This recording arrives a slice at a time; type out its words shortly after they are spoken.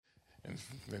In,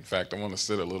 in fact, I want to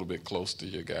sit a little bit close to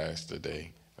you guys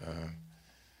today.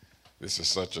 This is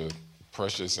such a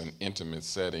precious and intimate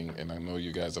setting, and I know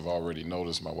you guys have already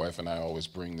noticed my wife and I always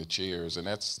bring the chairs, and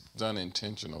that's done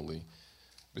intentionally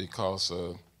because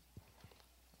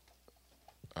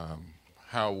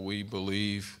how we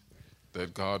believe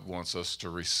that God wants us to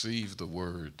receive the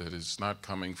word, that it's not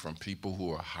coming from people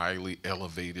who are highly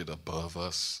elevated above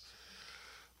us,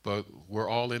 but we're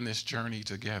all in this journey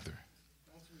together.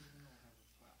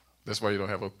 That's why you don't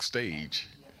have a stage.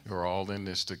 We're all in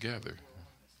this together.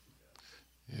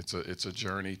 It's a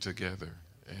journey together.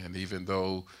 And even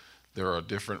though there are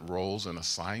different roles and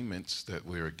assignments that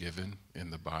we are given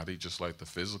in the body, just like the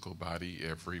physical body,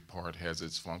 every part has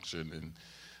its function. And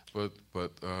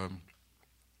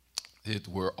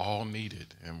we're all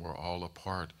needed, and we're all a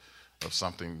part of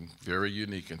something very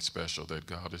unique and special that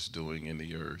God is doing in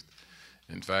the earth.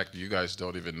 In fact, you guys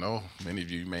don't even know, many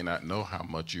of you may not know how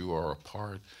much you are a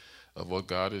part of what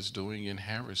God is doing in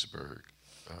Harrisburg.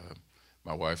 Uh,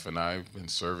 my wife and I have been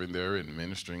serving there and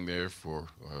ministering there for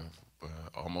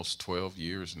almost 12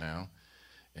 years now.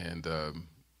 And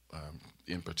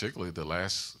in particular, the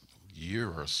last year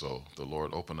or so, the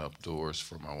Lord opened up doors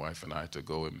for my wife and I to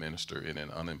go and minister in an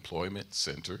unemployment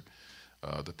center,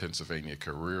 the Pennsylvania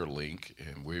Career Link,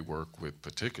 and we work with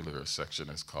particular a section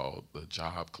that's called the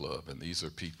Job Club, and these are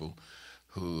people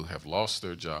who have lost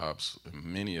their jobs.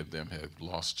 Many of them have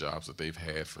lost jobs that they've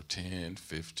had for 10,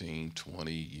 15,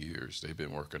 20 years. They've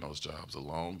been working those jobs a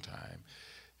long time,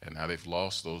 and now they've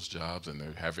lost those jobs and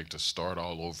they're having to start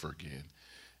all over again.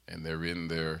 And they're in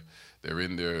their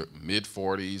mid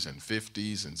 40s and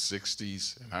 50s and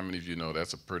 60s. And how many of you know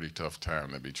that's a pretty tough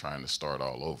time to be trying to start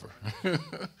all over?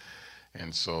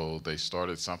 And so they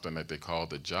started something that they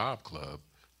called the Job Club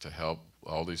to help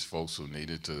all these folks who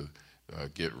needed to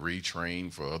get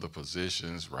retrained for other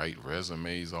positions, write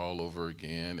resumes all over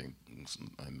again,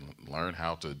 and learn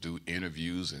how to do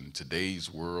interviews in today's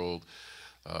world.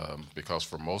 Because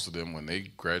for most of them, when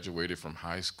they graduated from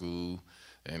high school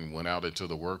and went out into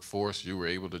the workforce, you were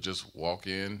able to just walk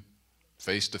in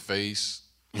face to face,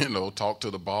 talk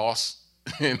to the boss,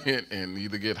 and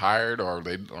either get hired or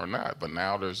not. But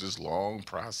now there's this long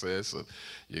process of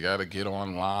you got to get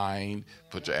online,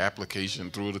 put your application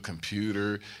through the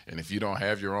computer, and if you don't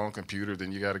have your own computer,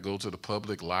 then you got to go to the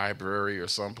public library or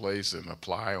someplace and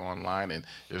apply online. And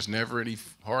there's never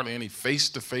hardly any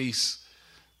face-to-face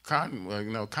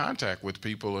contact with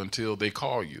people until they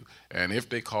call you. And if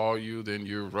they call you, then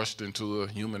you're rushed into a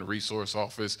human resource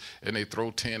office and they throw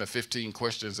 10 or 15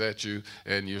 questions at you,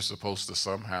 and you're supposed to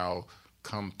somehow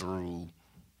come through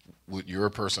with your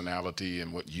personality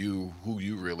and who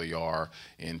you really are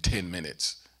in 10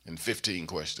 minutes and 15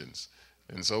 questions.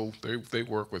 And so they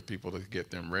work with people to get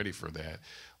them ready for that.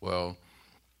 Well,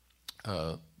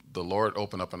 the Lord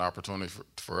opened up an opportunity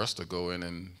for us to go in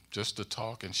and just to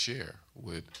talk and share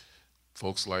with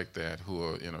folks like that who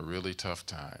are in a really tough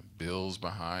time. Bills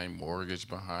behind, mortgage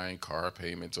behind, car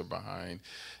payments are behind,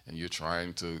 and you're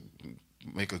trying to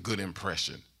make a good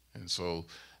impression. And so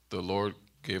the Lord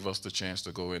gave us the chance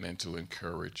to go in and to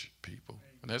encourage people.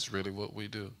 And that's really what we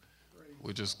do.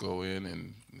 We just go in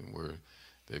and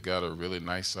they've got a really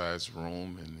nice sized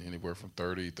room and anywhere from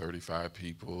 30, 35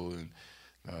 people,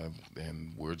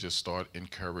 and we'll just start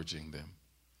encouraging them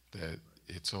that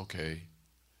it's okay,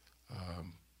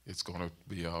 it's going to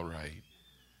be all right.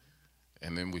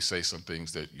 And then we say some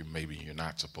things that maybe you're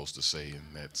not supposed to say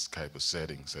in that type of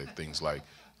setting. Say things like,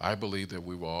 I believe that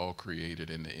we were all created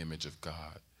in the image of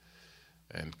God.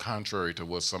 And contrary to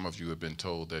what some of you have been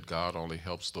told, that God only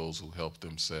helps those who help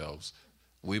themselves,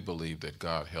 we believe that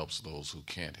God helps those who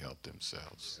can't help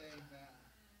themselves.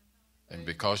 And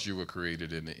because you were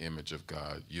created in the image of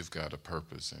God, you've got a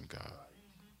purpose in God.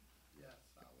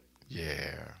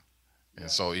 Yeah. And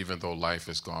so even though life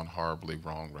has gone horribly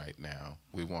wrong right now,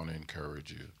 we want to encourage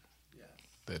you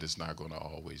that it's not going to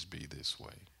always be this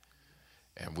way.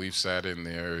 And we've sat in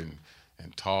there and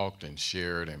talked and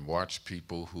shared and watched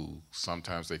people who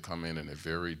sometimes they come in and they're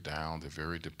very down, they're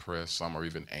very depressed. Some are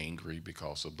even angry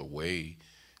because of the way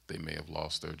they may have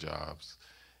lost their jobs.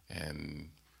 And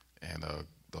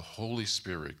the Holy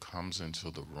Spirit comes into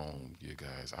the room, you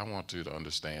guys. I want you to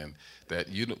understand that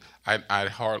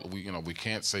we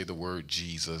can't say the word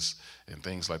Jesus and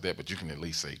things like that, but you can at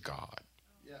least say God.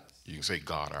 Yes. You can say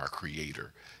God, our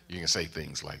Creator. You can say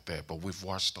things like that. But we've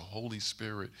watched the Holy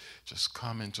Spirit just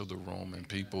come into the room, and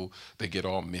people, they get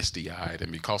all misty-eyed.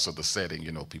 And because of the setting,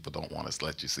 people don't want to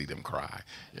let you see them cry.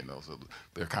 So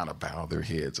they're kind of bow their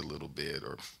heads a little bit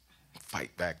or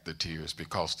fight back the tears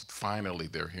because finally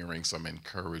they're hearing some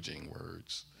encouraging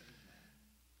words.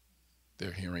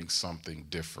 They're hearing something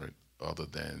different other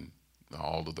than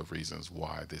all of the reasons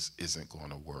why this isn't going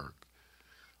to work.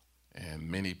 And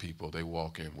many people, they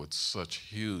walk in with such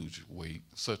huge weight,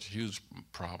 such huge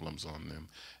problems on them,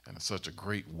 and such a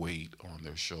great weight on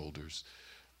their shoulders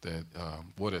that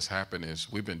what has happened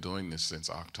is we've been doing this since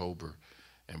October,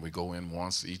 and we go in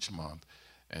once each month.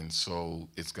 And so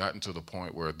it's gotten to the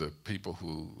point where the people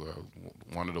who,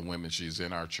 one of the women, she's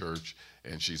in our church,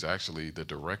 and she's actually the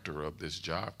director of this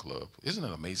job club. Isn't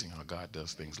it amazing how God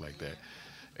does things like that?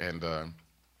 And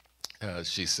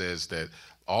she says that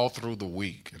all through the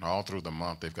week and all through the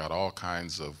month, they've got all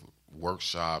kinds of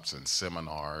workshops and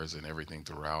seminars and everything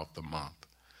throughout the month.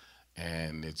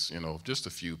 And it's, just a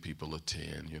few people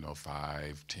attend,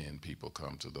 5, 10 people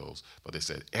come to those. But they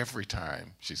said every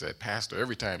time, she said, Pastor,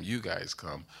 every time you guys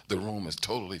come, the room is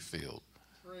totally filled.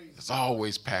 It's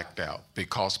always packed out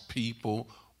because people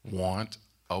want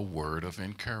a word of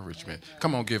encouragement.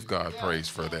 Come on, give God praise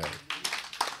for that.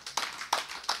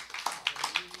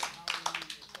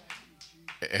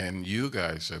 And you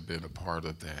guys have been a part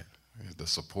of that. The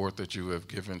support that you have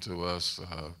given to us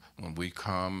when we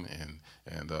come,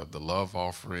 and the love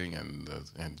offering, and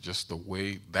just the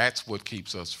way, that's what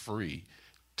keeps us free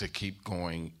to keep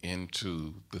going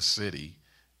into the city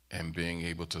and being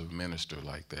able to minister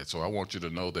like that. So I want you to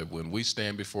know that when we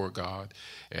stand before God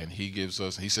and he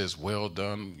says, well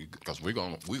done, because we're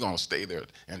gonna stay there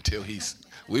until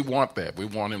we want that. We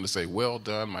want him to say, well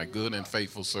done, my good and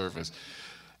faithful servants.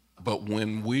 But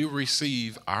when we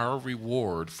receive our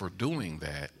reward for doing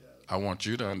that, I want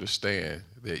you to understand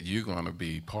that you're going to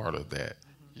be part of that.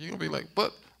 You're going to be like,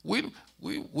 but we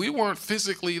weren't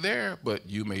physically there, but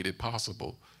you made it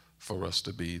possible for us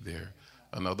to be there.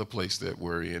 Another place that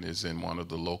we're in is in one of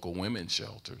the local women's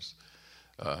shelters.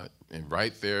 And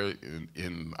right there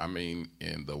in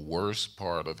the worst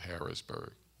part of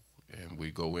Harrisburg. And we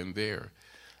go in there,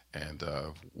 and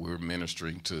we're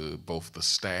ministering to both the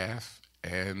staff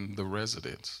and the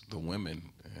residents, the women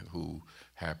who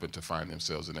happen to find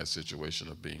themselves in that situation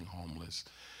of being homeless.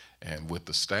 And with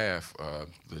the staff,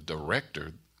 the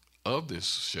director of this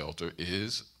shelter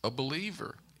is a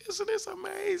believer. Isn't this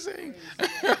amazing?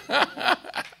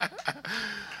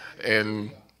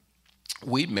 And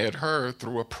we met her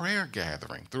through a prayer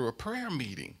gathering, through a prayer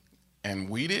meeting. And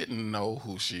we didn't know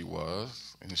who she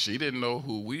was, and she didn't know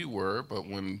who we were, but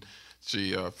when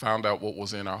she found out what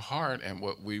was in our heart and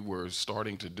what we were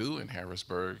starting to do in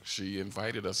Harrisburg, she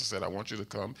invited us and said, I want you to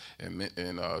come and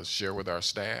share with our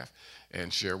staff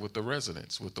and share with the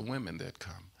residents, with the women that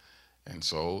come. And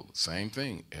so, same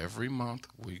thing. Every month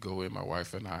we go in, my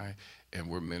wife and I, and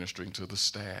we're ministering to the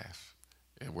staff.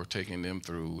 And we're taking them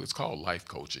through, it's called life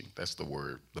coaching. That's the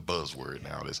word, the buzzword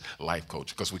now is life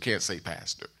coaching, because we can't say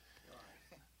pastor.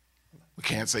 We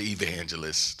can't say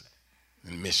evangelist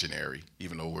and missionary,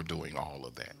 even though we're doing all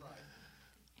of that.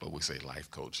 But we say life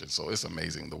coach. And so it's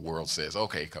amazing. The world says,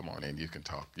 okay, come on in, you can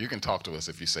talk. You can talk to us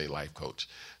if you say life coach.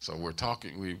 So we're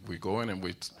talking, we go in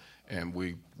and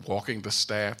we walking the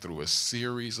staff through a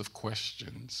series of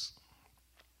questions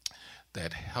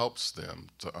that helps them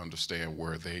to understand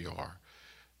where they are.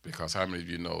 Because how many of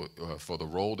you know, for the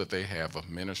role that they have of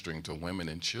ministering to women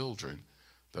and children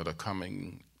that are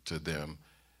coming to them,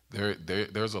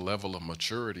 there's a level of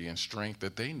maturity and strength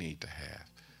that they need to have.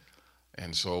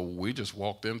 And so we just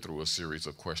walked them through a series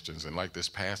of questions. And like this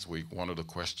past week, one of the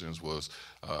questions was,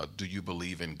 do you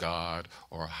believe in God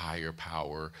or a higher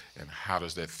power? And how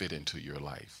does that fit into your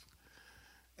life?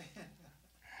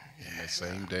 And that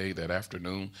same day, that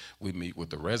afternoon, we meet with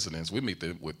the residents. We meet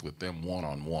with them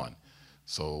one-on-one.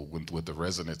 So with the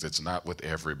residents, it's not with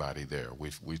everybody there.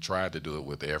 We tried to do it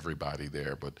with everybody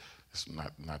there, but it's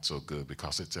not so good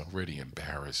because it's already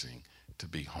embarrassing to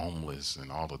be homeless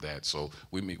and all of that. So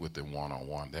we meet with them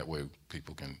one-on-one. That way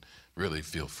people can really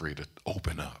feel free to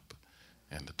open up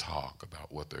and to talk about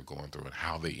what they're going through and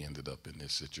how they ended up in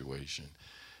this situation.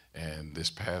 And this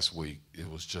past week, it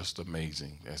was just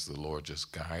amazing as the Lord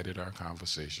just guided our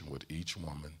conversation with each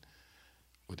woman,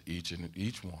 with each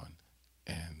one,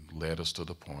 and led us to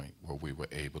the point where we were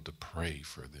able to pray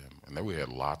for them. And then we had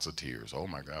lots of tears. Oh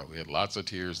my God, we had lots of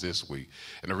tears this week.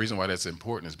 And the reason why that's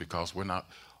important is because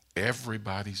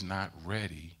everybody's not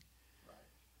ready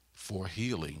for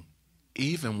healing,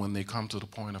 even when they come to the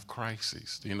point of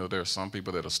crisis. You know, there are some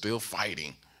people that are still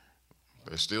fighting.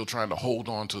 They're still trying to hold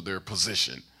on to their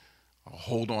position, or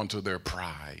hold on to their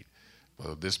pride.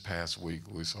 But this past week,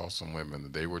 we saw some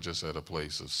women, they were just at a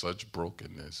place of such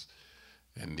brokenness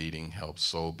and needing help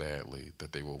so badly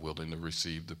that they were willing to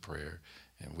receive the prayer,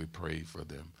 and we prayed for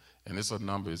them. And it's a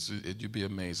number, you'd be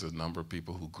amazed at the number of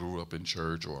people who grew up in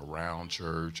church or around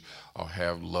church or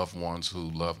have loved ones who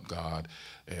love God,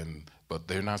 but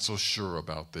they're not so sure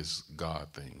about this God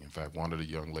thing. In fact, one of the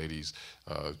young ladies,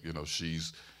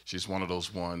 she's one of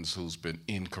those ones who's been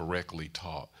incorrectly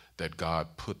taught that God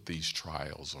put these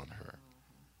trials on her.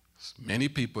 Many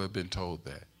people have been told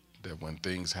that when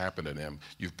things happen to them,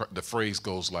 the phrase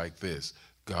goes like this: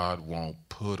 God won't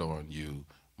put on you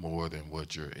more than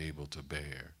what you're able to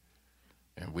bear.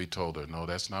 And we told her, no,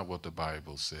 that's not what the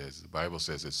Bible says. The Bible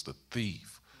says it's the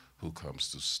thief who comes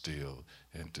to steal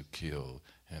and to kill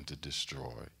and to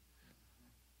destroy.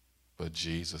 But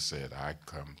Jesus said, I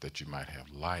come that you might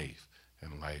have life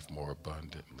and life more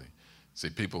abundantly. See,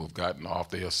 people have gotten off.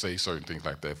 They'll say certain things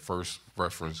like that first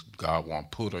reference, God won't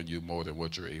put on you more than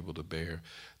what you're able to bear.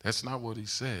 That's not what he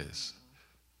says.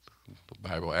 The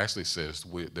Bible actually says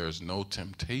there's no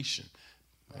temptation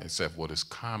except what is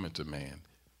common to man.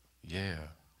 Yeah.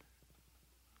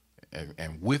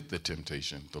 And with the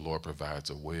temptation, the Lord provides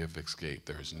a way of escape.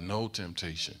 There is no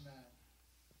temptation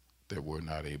that we're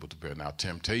not able to bear. Now,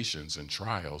 temptations and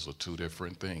trials are two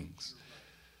different things.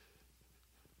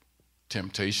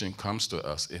 Temptation comes to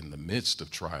us in the midst of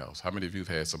trials. How many of you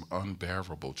have had some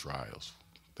unbearable trials?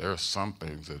 There are some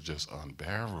things that are just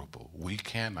unbearable. We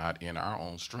cannot, in our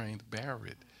own strength, bear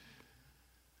it.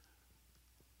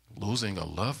 Losing a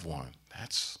loved one,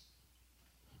 that's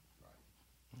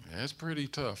pretty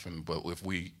tough. But if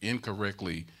we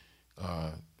incorrectly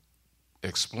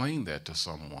explain that to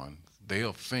someone,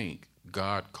 they'll think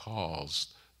God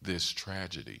caused this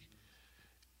tragedy,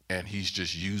 and he's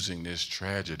just using this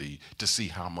tragedy to see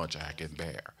how much I can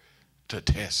bear, to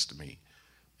test me.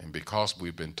 And because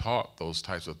we've been taught those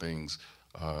types of things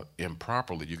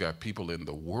improperly, you got people in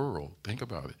the world, think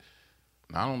about it,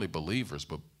 not only believers,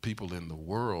 but people in the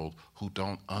world who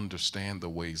don't understand the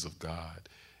ways of God.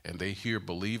 And they hear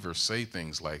believers say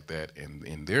things like that, and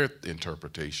in their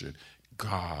interpretation,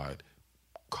 God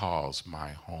caused my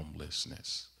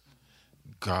homelessness.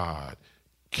 God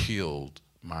killed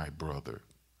my brother.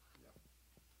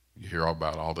 You hear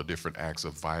about all the different acts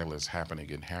of violence happening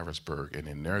in Harrisburg, and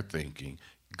in their thinking,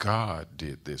 God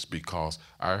did this because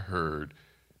I heard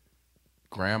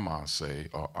grandma say,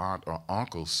 or aunt or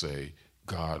uncle say,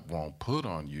 God won't put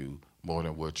on you more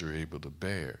than what you're able to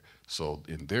bear. So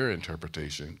in their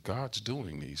interpretation, God's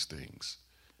doing these things.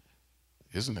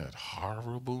 Isn't that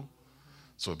horrible?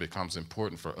 So it becomes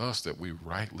important for us that we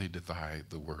rightly divide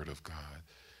the word of God.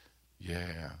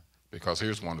 Yeah, because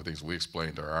here's one of the things we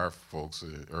explained to our folks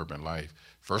in Urban Life.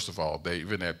 First of all,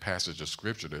 even that passage of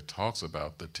scripture that talks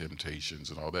about the temptations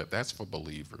and all that, that's for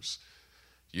believers.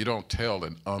 You don't tell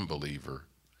an unbeliever.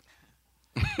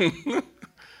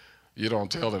 You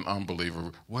don't tell an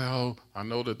unbeliever, well, I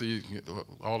know that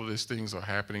all of these things are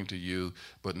happening to you,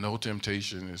 but no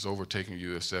temptation is overtaking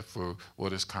you except for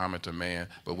what is common to man.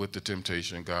 But with the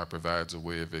temptation, God provides a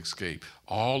way of escape.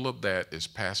 All of that is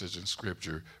passage in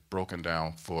Scripture broken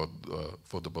down for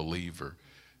the believer.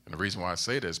 And the reason why I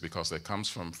say that is because that comes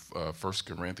from 1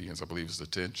 Corinthians, I believe it's the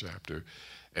 10th chapter,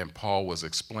 and Paul was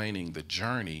explaining the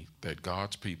journey that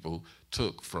God's people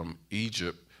took from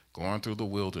Egypt, going through the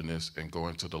wilderness and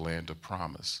going to the land of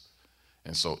promise.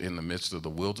 And so in the midst of the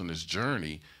wilderness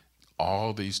journey,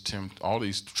 all these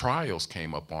trials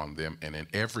came upon them, and in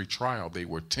every trial they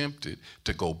were tempted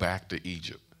to go back to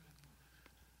Egypt.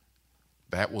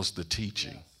 That was the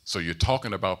teaching. So you're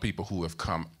talking about people who have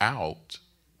come out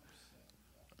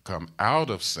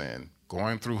of sin,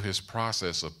 going through his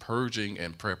process of purging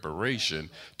and preparation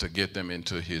to get them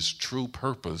into his true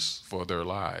purpose for their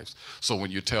lives. So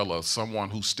when you tell someone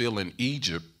who's still in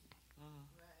Egypt,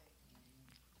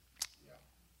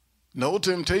 no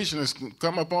temptation has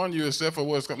come upon you except for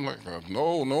what's coming.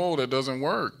 No, that doesn't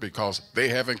work, because they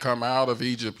haven't come out of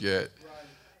Egypt yet.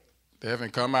 They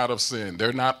haven't come out of sin.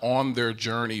 They're not on their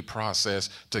journey process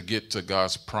to get to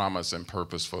God's promise and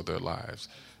purpose for their lives.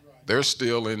 They're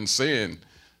still in sin,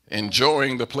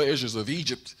 enjoying the pleasures of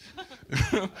Egypt,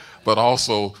 but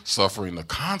also suffering the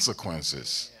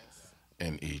consequences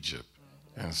in Egypt.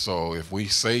 And so if we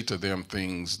say to them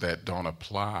things that don't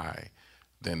apply,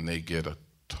 then they get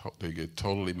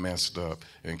totally messed up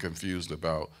and confused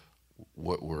about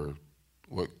what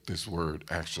this word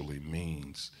actually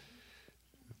means.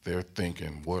 They're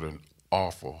thinking, what an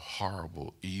awful,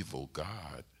 horrible, evil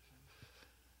God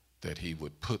that he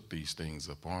would put these things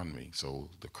upon me. So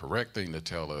the correct thing to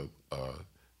tell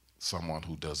someone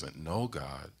who doesn't know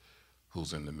God,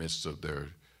 who's in the midst of their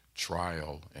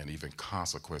trial and even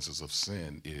consequences of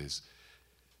sin, is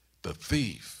the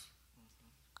thief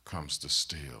comes to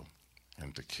steal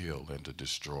and to kill and to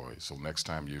destroy. So next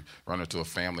time you run into a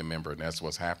family member and that's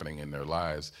what's happening in their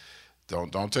lives,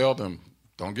 don't tell them,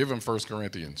 don't give them 1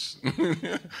 Corinthians.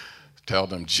 Tell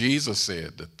them Jesus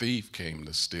said the thief came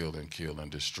to steal and kill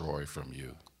and destroy from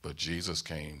you, but Jesus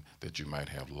came that you might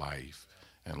have life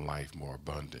and life more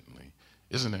abundantly.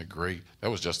 Isn't that great? That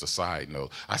was just a side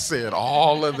note. I said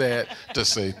all of that to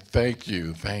say thank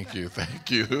you, thank you,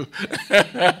 thank you.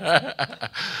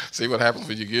 See what happens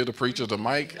when you give the preacher the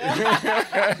mic?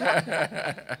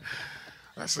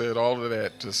 I said all of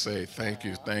that to say thank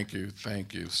you, thank you,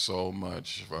 thank you so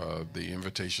much for the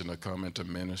invitation to come and to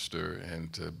minister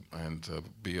and to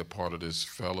be a part of this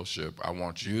fellowship. I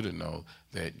want you to know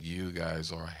that you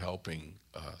guys are helping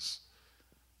us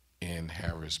in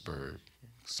Harrisburg.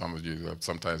 Some of you,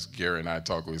 sometimes Gary and I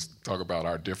talk about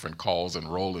our different calls and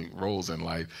roles in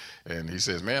life. And he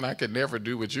says, man, I could never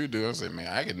do what you do. I said, man,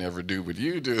 I could never do what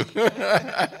you do.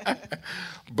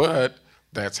 But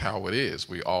that's how it is.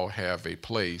 We all have a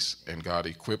place, and God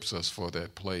equips us for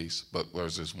that place. But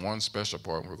there's this one special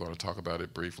part, and we're going to talk about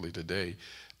it briefly today.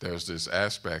 There's this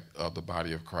aspect of the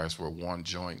body of Christ where one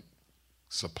joint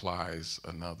supplies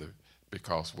another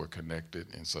because we're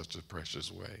connected in such a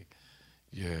precious way.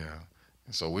 Yeah.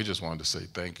 And so we just wanted to say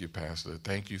thank you, Pastor.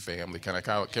 Thank you, family.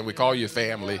 Can we call you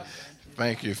family?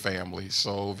 Thank you, family,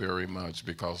 so very much,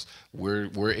 because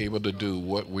we're able to do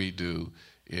what we do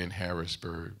in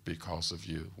Harrisburg because of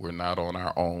you. We're not on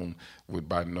our own.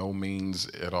 By no means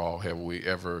at all have we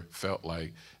ever felt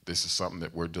like this is something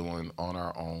that we're doing on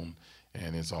our own,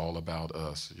 and it's all about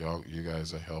us. You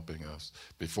guys are helping us.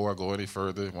 Before I go any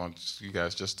further, I want you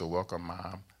guys just to welcome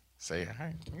Mom. Say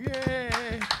hi.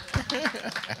 Yay!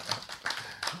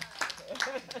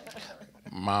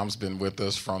 Mom's been with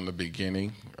us from the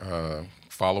beginning,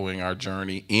 following our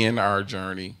journey,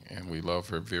 and we love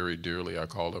her very dearly. I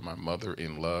call her my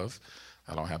mother-in-love.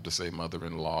 I don't have to say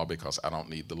mother-in-law because I don't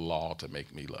need the law to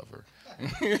make me love her.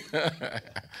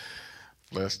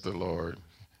 Bless the Lord.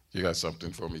 You got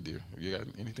something for me, dear? You got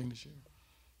anything to share?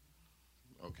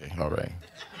 Okay, all right.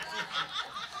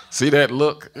 See that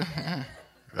look?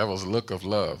 That was a look of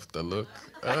love, the look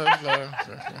of love.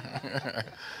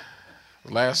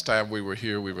 Last time we were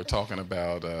here, we were talking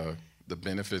about the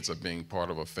benefits of being part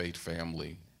of a faith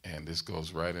family, and this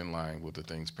goes right in line with the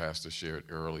things Pastor shared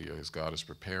earlier. As God is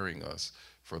preparing us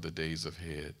for the days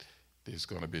ahead, there's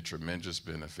going to be a tremendous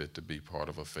benefit to be part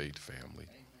of a faith family.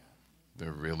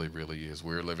 There really, really is.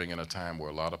 We're living in a time where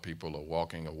a lot of people are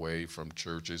walking away from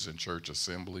churches and church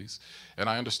assemblies, and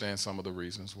I understand some of the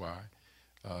reasons why,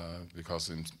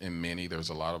 because in many there's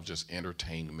a lot of just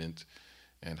entertainment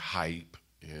and hype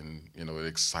and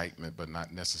excitement, but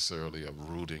not necessarily of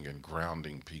rooting and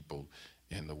grounding people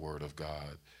in the Word of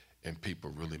God, and people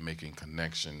really making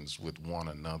connections with one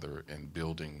another and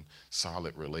building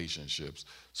solid relationships.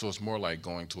 So it's more like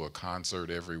going to a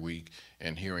concert every week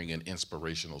and hearing an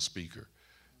inspirational speaker,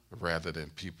 rather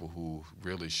than people who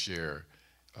really share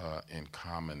in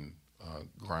common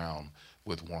ground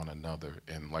with one another,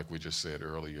 and like we just said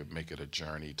earlier, make it a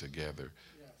journey together.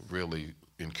 Really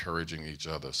encouraging each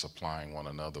other, supplying one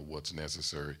another what's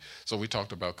necessary. So we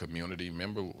talked about community.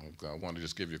 Remember, I want to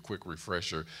just give you a quick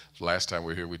refresher. Last time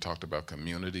we were here, we talked about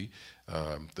community.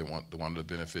 One of the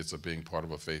benefits of being part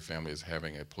of a faith family is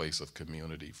having a place of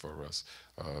community for us.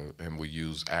 And we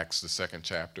use Acts, the 2nd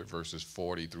chapter, verses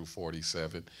 40 through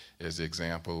 47 as the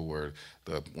example where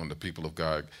when the people of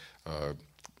God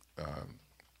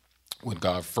when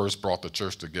God first brought the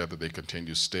church together, they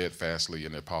continued steadfastly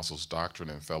in the apostles'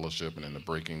 doctrine and fellowship and in the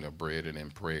breaking of bread and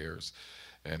in prayers,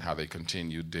 and how they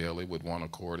continued daily with one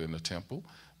accord in the temple,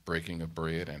 breaking of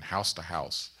bread and house to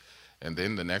house. And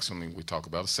then the next one we talk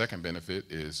about, the second benefit,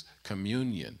 is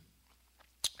communion.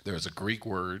 There's a Greek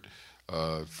word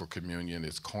for communion.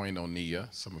 It's koinonia.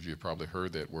 Some of you have probably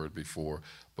heard that word before,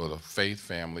 but a faith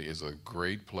family is a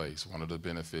great place. One of the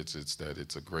benefits is that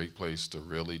it's a great place to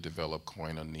really develop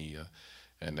koinonia,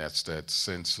 and that's that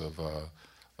sense of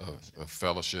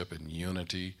fellowship and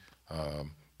unity,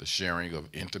 the sharing of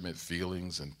intimate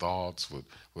feelings and thoughts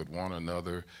with one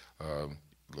another, a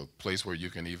place where you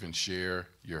can even share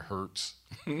your hurts,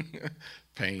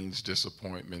 pains,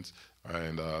 disappointments,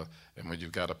 and when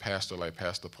you've got a pastor like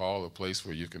Pastor Paul, a place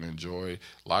where you can enjoy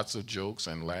lots of jokes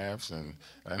and laughs and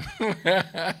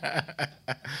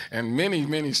and many,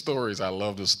 many stories. I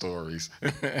love the stories.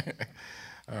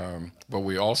 But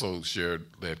we also shared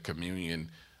that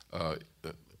communion.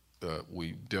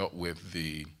 We dealt with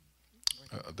the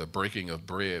breaking of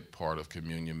bread part of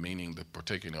communion, meaning the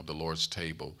partaking of the Lord's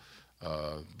table,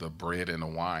 the bread and the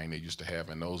wine they used to have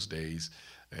in those days,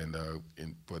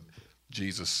 but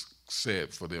Jesus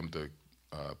said for them to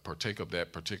partake of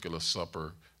that particular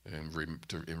supper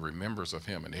in remembrance of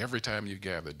him. And every time you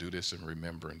gather, do this in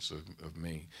remembrance of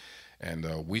me. And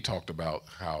we talked about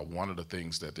how one of the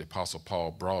things that the Apostle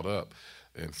Paul brought up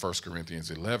in 1 Corinthians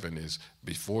 11 is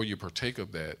before you partake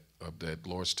of that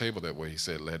Lord's table that way, he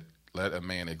said, let a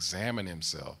man examine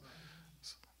himself.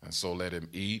 And so let him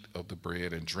eat of the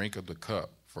bread and drink of the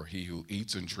cup. For he who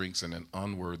eats and drinks in an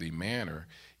unworthy manner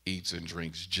eats and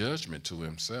drinks judgment to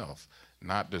himself,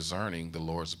 not discerning the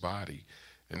Lord's body.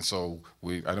 And so I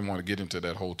didn't want to get into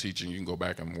that whole teaching. You can go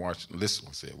back and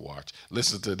listen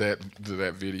to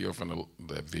that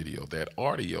video that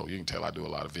audio. You can tell I do a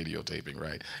lot of videotaping,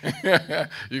 right?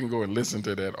 You can go and listen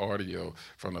to that audio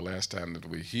from the last time that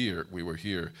we were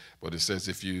here. But it says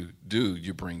if you do,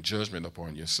 you bring judgment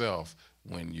upon yourself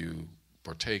when you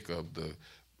partake of the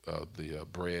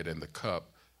bread and the cup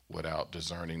without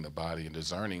discerning the body. And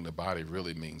discerning the body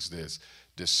really means this: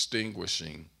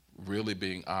 distinguishing, really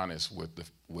being honest with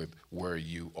where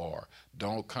you are.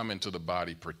 Don't come into the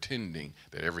body pretending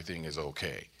that everything is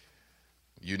okay.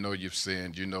 You know you've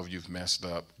sinned, you know you've messed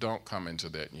up. Don't come into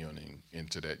that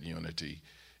unity,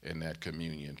 in that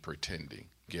communion pretending.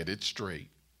 Get it straight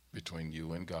between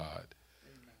you and God.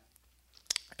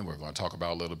 And we're going to talk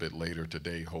about a little bit later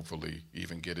today, hopefully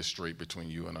even get it straight between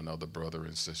you and another brother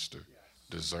and sister. Yes.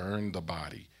 Discern the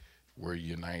body. We're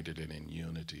united and in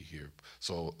unity here.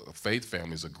 So a faith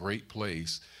family is a great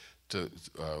place to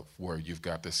where you've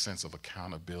got this sense of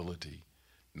accountability,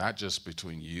 not just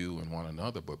between you and one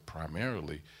another, but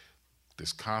primarily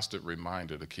this constant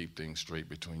reminder to keep things straight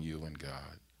between you and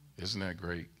God. Isn't that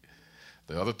great?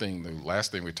 The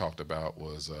last thing we talked about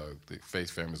was the faith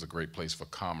family is a great place for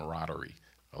camaraderie.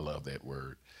 I love that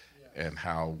word. Yeah. And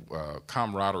how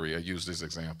camaraderie, I use this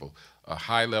example, a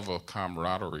high level of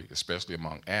camaraderie, especially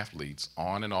among athletes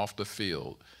on and off the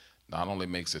field, not only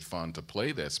makes it fun to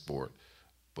play that sport,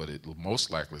 but it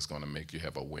most likely is going to make you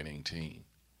have a winning team.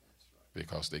 Right.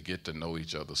 Because they get to know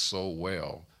each other so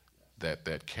well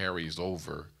that carries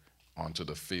over onto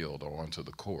the field or onto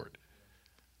the court.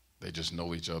 They just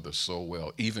know each other so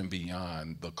well, even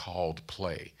beyond the called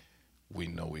play. We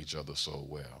know each other so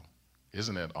well.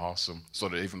 Isn't that awesome? So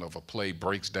that even if a play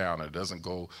breaks down and it doesn't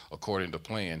go according to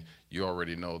plan, you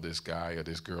already know this guy or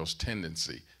this girl's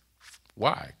tendency.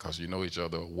 Why? Because you know each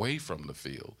other away from the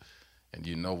field, and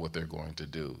you know what they're going to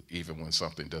do, even when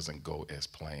something doesn't go as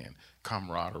planned.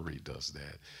 Camaraderie does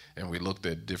that. And we looked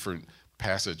at different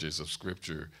passages of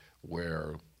Scripture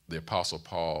where the Apostle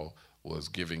Paul was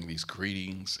giving these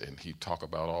greetings, and he'd talk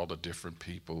about all the different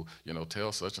people,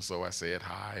 tell such and so I said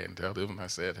hi, and tell them I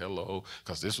said hello,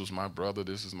 because this was my brother,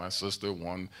 this is my sister.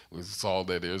 One, we saw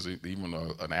that there's even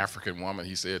an African woman,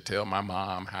 he said, tell my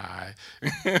mom hi.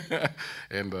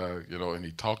 And, and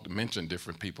he mentioned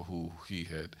different people who he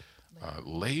had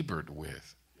labored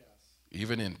with, yes,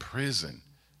 even in prison.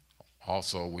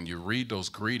 Also, when you read those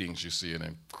greetings, you see an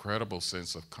incredible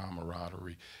sense of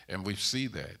camaraderie, and we see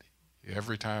that.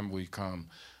 Every time we come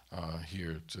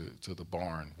here to the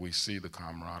barn, we see the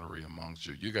camaraderie amongst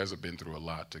you. You guys have been through a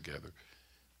lot together.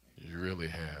 You really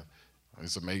have.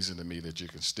 It's amazing to me that you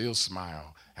can still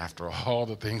smile after all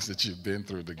the things that you've been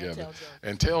through together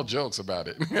and tell jokes about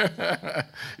it.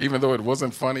 Even though it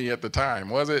wasn't funny at the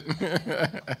time, was it?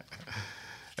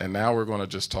 And now we're going to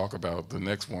just talk about the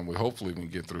next one. Hopefully we can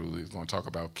get through. We're going to talk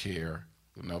about care.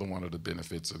 Another one of the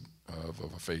benefits of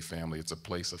a faith family. It's a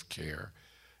place of care.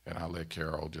 And I'll let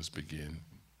Carol just begin.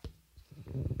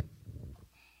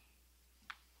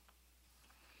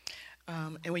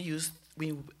 And we use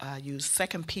 2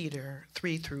 Peter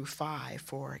 3-5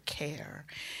 for care.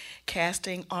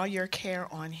 Casting all your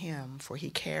care on him, for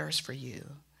he cares for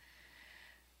you.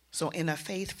 So in a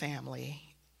faith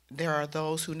family, there are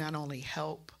those who not only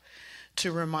help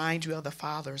to remind you of the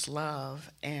Father's love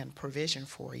and provision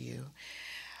for you,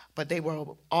 but they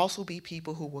will also be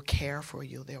people who will care for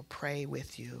you. They'll pray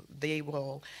with you. They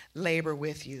will labor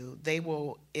with you. They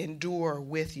will endure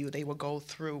with you. They will go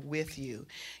through with you.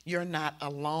 You're not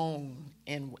alone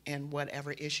in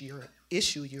whatever issue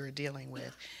you're dealing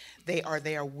with. They are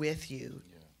there with you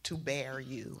to bear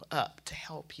you up, to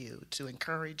help you, to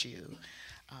encourage you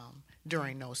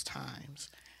during those times.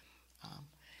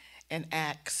 In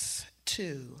Acts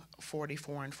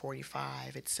 2:44 and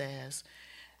 45, it says,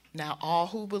 now all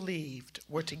who believed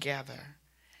were together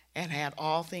and had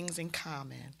all things in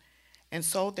common, and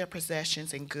sold their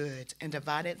possessions and goods and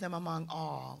divided them among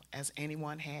all as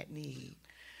anyone had need.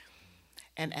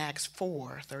 And Acts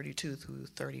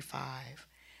 4:32-35.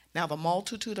 Now the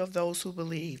multitude of those who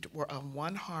believed were of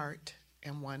one heart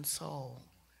and one soul.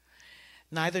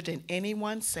 Neither did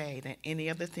anyone say that any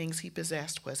of the things he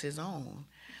possessed was his own,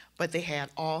 but they had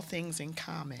all things in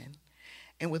common.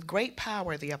 And with great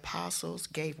power, the apostles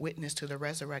gave witness to the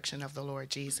resurrection of the Lord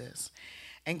Jesus.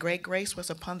 And great grace was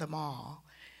upon them all,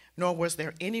 nor was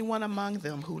there anyone among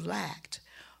them who lacked.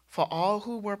 For all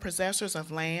who were possessors of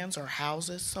lands or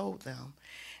houses sold them,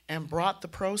 and brought the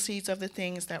proceeds of the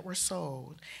things that were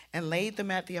sold, and laid them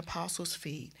at the apostles'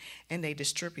 feet, and they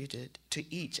distributed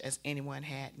to each as anyone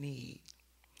had need.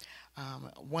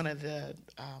 One of the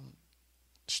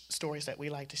stories that we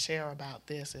like to share about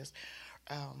this is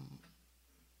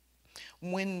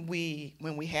when we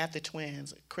had the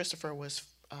twins. Christopher was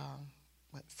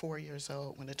 4 years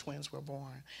old when the twins were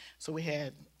born. So we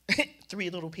had 3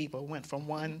 little people. Went from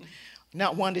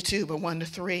not 1 to 2, but 1 to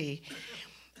 3.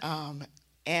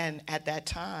 And at that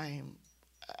time,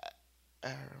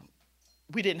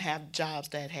 we didn't have jobs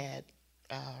that had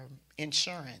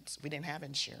insurance. We didn't have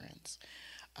insurance.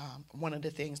 One of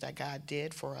the things that God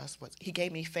did for us was He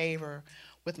gave me favor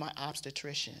with my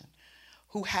obstetrician,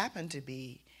 who happened to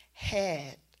be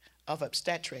head of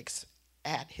obstetrics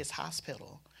at his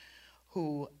hospital,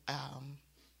 who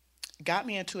got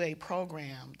me into a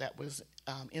program that was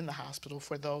in the hospital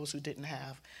for those who didn't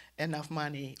have enough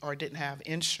money or didn't have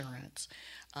insurance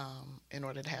in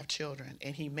order to have children.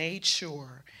 And he made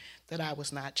sure that I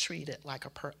was not treated like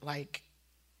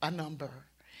a number.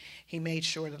 He made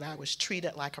sure that I was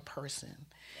treated like a person.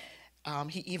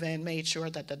 He even made sure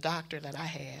that the doctor that I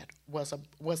had was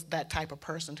that type of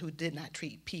person who did not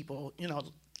treat people,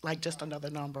 like just another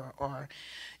number, or,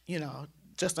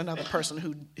 just another person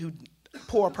who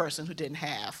poor person who didn't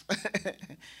have.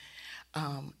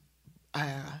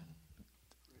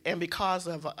 And because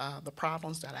of the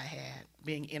problems that I had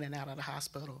being in and out of the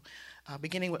hospital,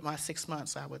 beginning with my 6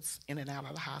 months, I was in and out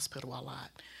of the hospital a lot,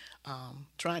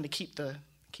 trying to keep the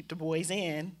boys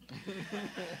in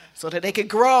so that they could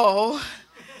grow,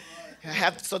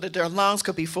 so that their lungs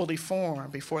could be fully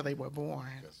formed before they were born.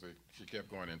 Yes, she kept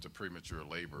going into premature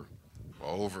labor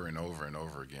over and over and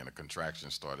over again. A contraction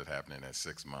started happening at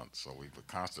 6 months, so we were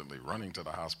constantly running to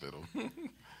the hospital.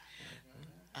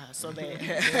 So they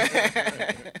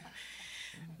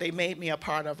made me a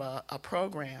part of a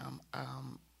program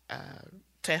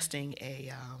testing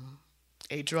a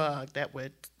drug that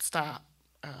would stop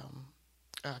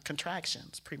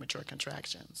contractions, premature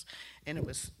contractions, and it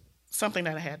was something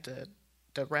that I had to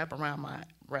wrap around my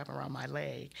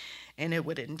leg, and it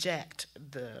would inject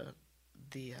the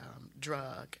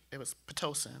drug. It was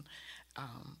Pitocin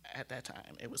at that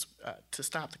time. It was to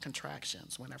stop the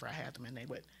contractions whenever I had them, and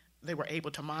they were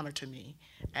able to monitor me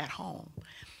at home.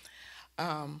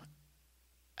 I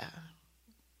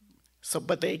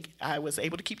was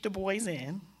able to keep the boys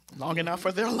in long enough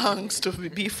for their lungs to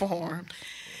be formed.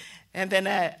 And then,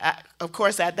 of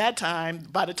course, at that time,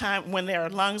 by the time when their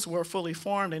lungs were fully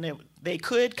formed and they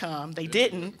could come, they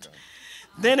didn't.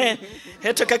 Then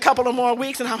it took a couple of more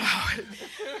weeks, and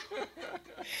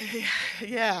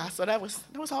yeah. So that was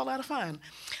a whole lot of fun.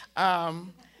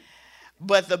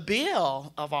 But the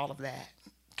bill of all of that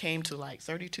came to like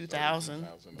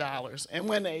 $32,000. And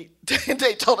when they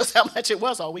told us how much it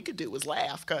was, all we could do was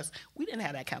laugh because we didn't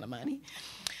have that kind of money.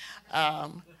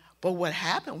 But what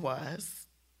happened was,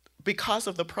 because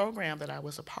of the program that I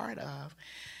was a part of,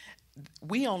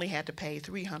 we only had to pay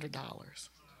 $300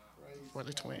 for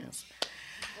the twins.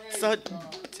 So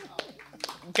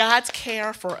God's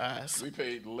care for us. We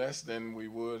paid less than we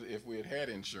would if we had had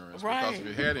insurance. Right. Because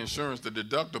if we had insurance, the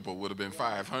deductible would have been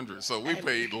 $500. So we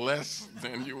paid less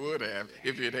than you would have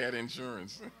if you had had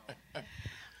insurance.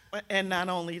 And not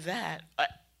only that,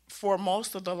 for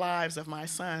most of the lives of my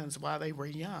sons while they were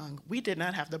young, we did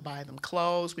not have to buy them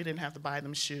clothes. We didn't have to buy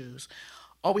them shoes.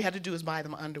 All we had to do was buy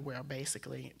them underwear,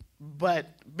 basically. But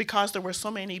because there were so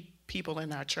many people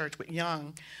in our church with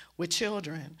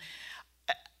children,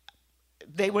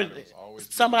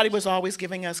 somebody was always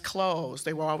giving us clothes.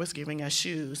 They were always giving us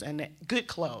shoes, and good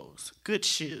clothes, good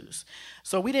shoes.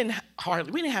 So we didn't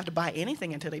have to buy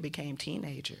anything until they became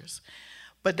teenagers.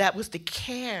 But that was the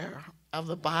care of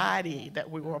the body that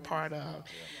we were a part of,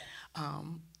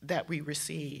 that we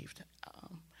received.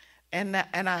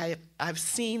 We've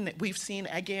seen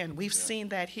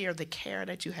that here, the care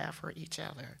that you have for each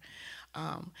other.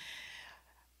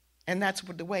 And that's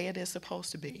the way it is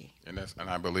supposed to be. And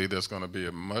I believe that's going to be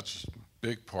a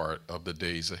big part of the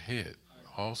days ahead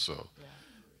also. Yeah.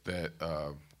 That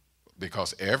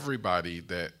because everybody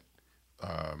that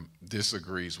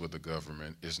disagrees with the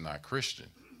government is not Christian.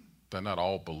 They're not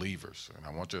all believers. And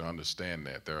I want you to understand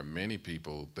that. There are many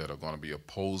people that are going to be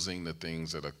opposing the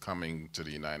things that are coming to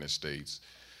the United States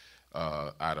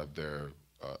out of their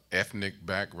ethnic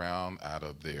background, out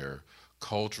of their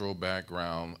cultural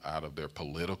background, out of their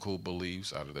political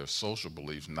beliefs, out of their social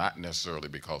beliefs, not necessarily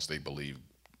because they believe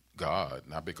God,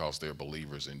 not because they're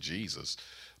believers in Jesus,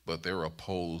 but they're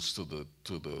opposed to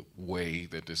the way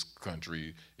that this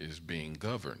country is being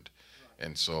governed.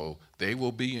 And so they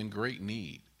will be in great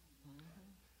need.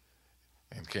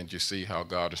 And can't you see how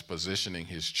God is positioning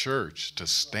his church to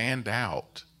stand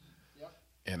out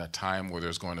in a time where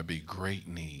there's going to be great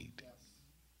need?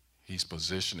 He's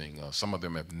positioning us. Some of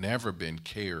them have never been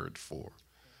cared for.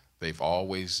 They've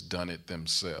always done it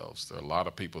themselves. There are a lot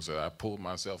of people say, I pulled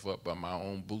myself up by my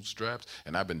own bootstraps,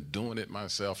 and I've been doing it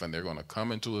myself, and they're going to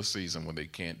come into a season when they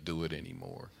can't do it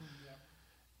anymore.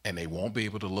 And they won't be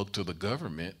able to look to the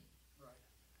government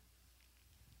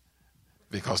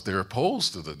because they're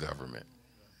opposed to the government.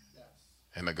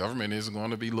 And the government isn't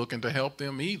going to be looking to help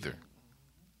them either.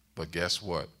 But guess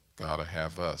what? God will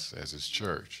have us as his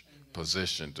church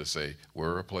positioned to say,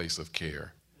 we're a place of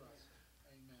care.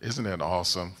 Isn't that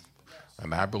awesome?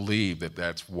 And I believe that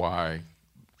that's why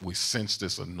we sense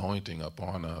this anointing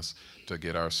upon us to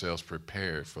get ourselves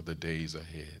prepared for the days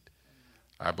ahead.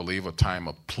 I believe a time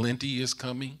of plenty is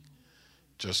coming,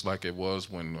 just like it was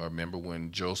when, remember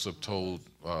when Joseph told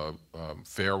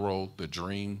Pharaoh the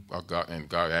dream, and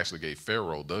God actually gave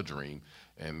Pharaoh the dream.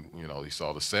 And, you know, he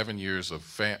saw the 7 years of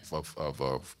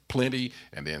plenty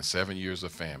and then 7 years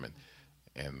of famine.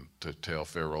 And to tell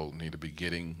Pharaoh, need to be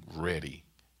getting ready.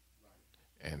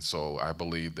 And so I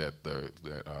believe that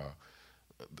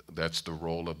that's the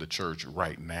role of the church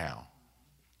right now.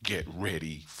 Get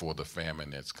ready for the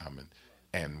famine that's coming,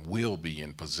 and we'll be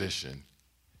in position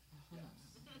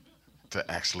to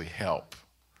actually help.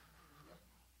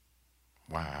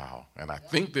 Wow. And I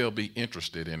think they'll be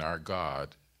interested in our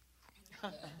God.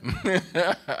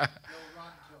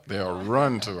 They'll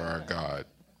run to our God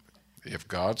if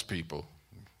God's people,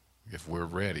 if we're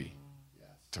ready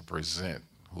to present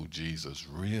who Jesus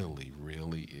really,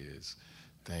 really is.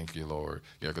 Thank you, Lord.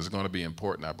 Yeah, because it's going to be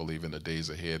important, I believe, in the days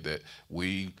ahead that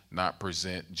we not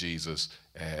present Jesus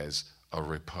as a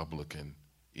Republican,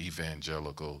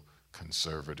 evangelical,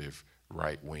 conservative,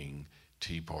 right-wing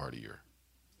Tea Partier.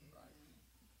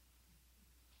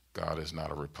 God is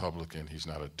not a Republican. He's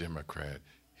not a Democrat.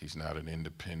 He's not an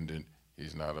independent.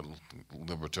 He's not a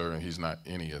libertarian. He's not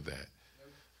any of that.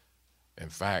 In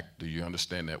fact, do you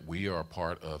understand that we are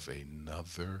part of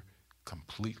another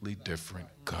completely different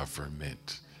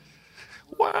government?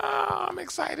 Wow, I'm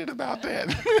excited about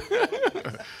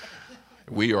that.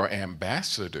 We are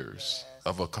ambassadors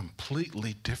of a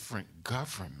completely different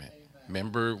government.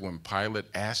 Remember when Pilate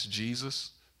asked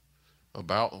Jesus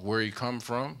about where he come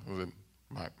from?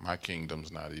 My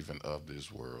kingdom's not even of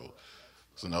this world.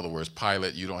 So in other words,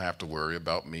 Pilate, you don't have to worry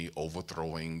about me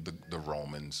overthrowing the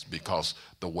Romans, because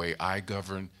the way I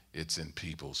govern, it's in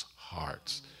people's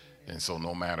hearts. And so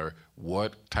no matter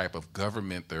what type of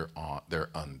government they're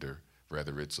under,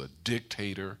 whether it's a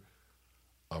dictator,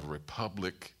 a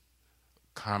republic,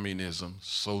 communism,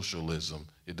 socialism,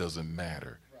 it doesn't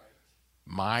matter.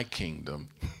 My kingdom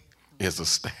is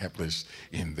established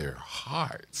in their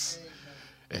hearts.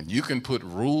 And you can put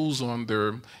rules on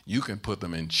them, you can put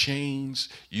them in chains,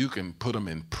 you can put them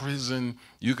in prison,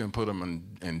 you can put them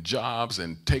in jobs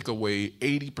and take away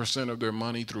 80% of their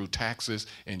money through taxes,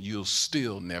 and you'll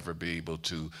still never be able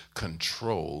to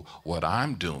control what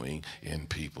I'm doing in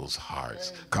people's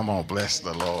hearts. Come on, bless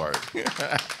the Lord.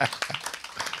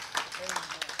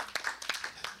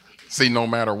 See, no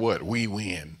matter what, we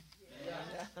win.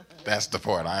 That's the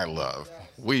part I love.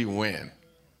 We win.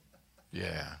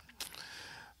 Yeah.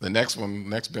 The next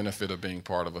benefit of being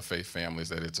part of a faith family is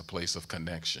that it's a place of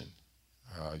connection.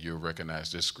 You'll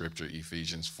recognize this scripture,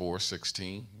 Ephesians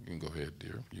 4:16. You can go ahead,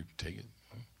 dear. You take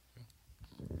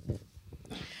it.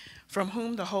 From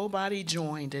whom the whole body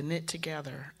joined and knit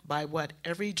together by what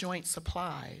every joint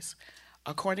supplies,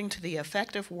 according to the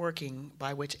effective working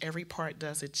by which every part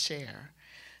does its share,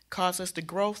 causes the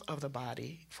growth of the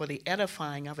body for the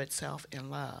edifying of itself in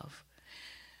love.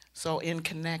 So in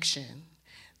connection,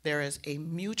 there is a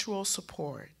mutual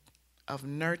support of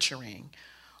nurturing,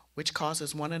 which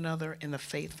causes one another in the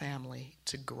faith family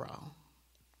to grow.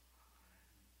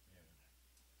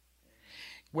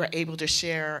 We're able to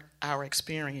share our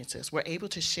experiences. We're able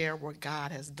to share what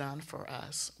God has done for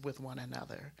us with one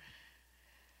another.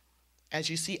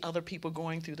 As you see other people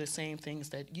going through the same things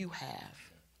that you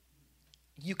have,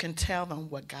 you can tell them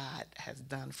what God has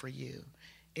done for you.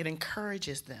 It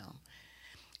encourages them.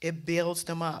 It builds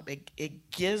them up. It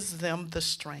gives them the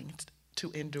strength to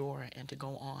endure and to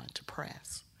go on, to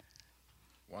press.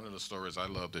 One of the stories I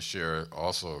love to share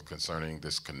also concerning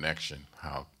this connection,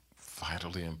 how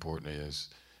vitally important it is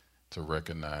to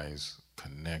recognize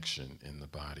connection in the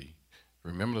body.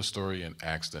 Remember the story in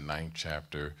Acts, the 9th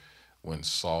chapter, when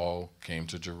Saul came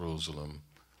to Jerusalem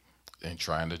and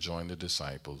trying to join the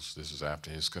disciples. This is after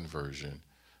his conversion.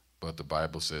 But the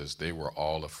Bible says they were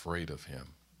all afraid of him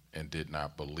and did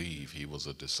not believe he was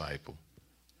a disciple.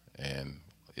 And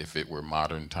if it were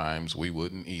modern times, we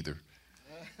wouldn't either.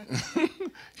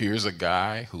 Here's a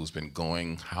guy who's been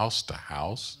going house to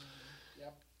house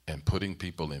and putting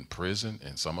people in prison,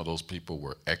 and some of those people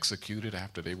were executed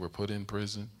after they were put in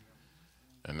prison.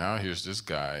 And now here's this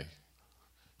guy,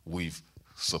 we've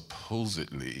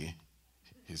supposedly,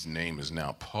 his name is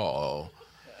now Paul,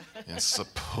 and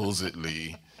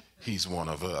supposedly he's one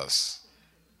of us.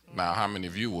 Now, how many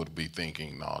of you would be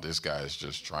thinking, no, this guy is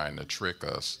just trying to trick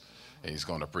us, and he's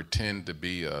going to pretend to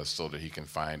be us so that he can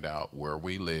find out where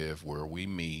we live, where we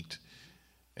meet,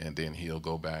 and then he'll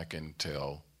go back and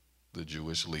tell the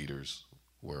Jewish leaders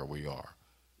where we are.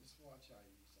 Just watch how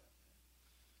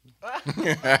you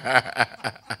use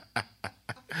that.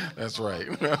 That's right.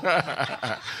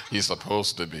 He's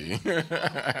supposed to be.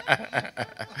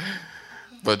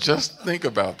 But just think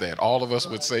about that. All of us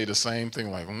would say the same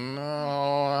thing, like,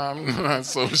 no, I'm not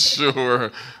so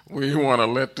sure we want to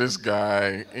let this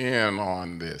guy in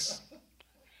on this.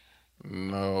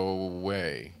 No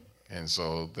way. And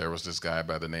so there was this guy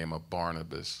by the name of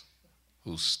Barnabas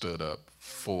who stood up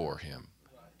for him.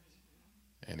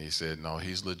 And he said, no,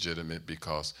 he's legitimate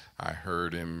because I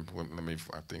heard him. Let me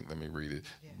read it.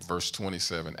 Yeah. Verse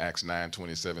 27, Acts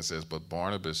 9:27 says, but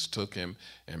Barnabas took him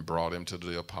and brought him to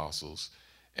the apostles,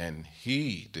 and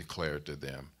he declared to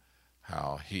them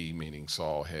how he, meaning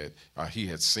Saul, he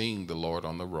had seen the Lord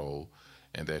on the road,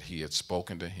 and that he had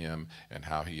spoken to him, and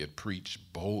how he had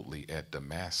preached boldly at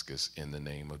Damascus in the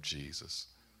name of Jesus.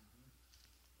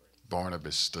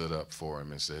 Barnabas stood up for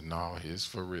him and said, no, it's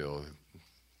for real.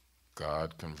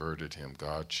 God converted him.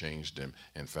 God changed him.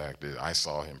 In fact, I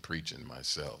saw him preaching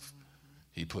myself.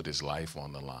 He put his life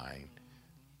on the line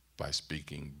by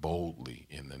speaking boldly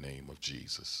in the name of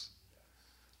Jesus.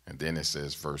 And then it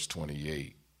says, verse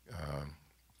 28,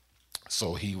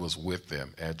 so he was with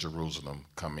them at Jerusalem,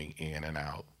 coming in and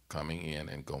out, coming in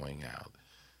and going out.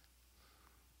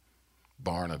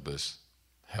 Barnabas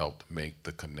helped make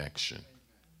the connection.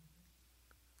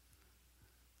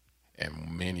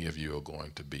 And many of you are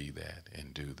going to be that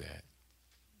and do that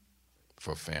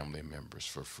for family members,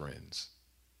 for friends.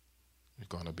 You're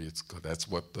going to be,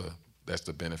 that's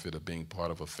the benefit of being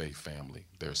part of a faith family.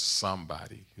 There's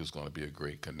somebody who's going to be a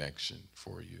great connection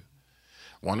for you.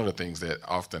 One of the things that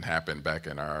often happened back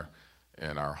in our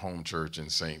home church in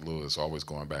St. Louis, always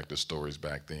going back to stories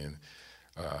back then,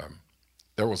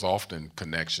 there was often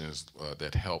connections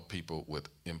that helped people with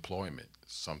employment.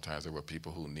 Sometimes there were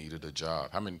people who needed a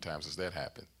job. How many times has that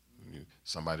happened?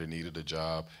 Somebody needed a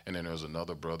job, and then there's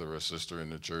another brother or sister in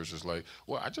the church that's like,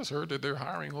 well, I just heard that they're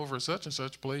hiring over such and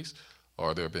such place.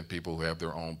 Or there have been people who have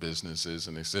their own businesses,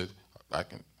 and they said, I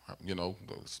can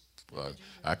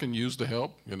use the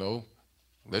help,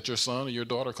 let your son or your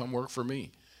daughter come work for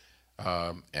me.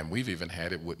 And we've even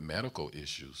had it with medical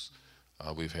issues.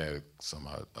 We've had some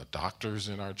doctors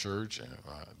in our church, and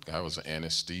a guy was an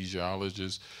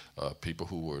anesthesiologist, people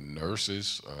who were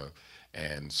nurses,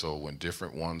 and so when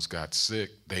different ones got sick,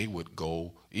 they would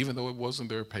go, even though it wasn't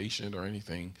their patient or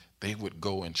anything, they would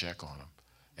go and check on them,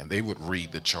 and they would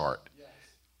read the chart,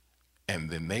 and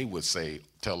then they would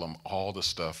tell them all the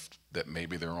stuff that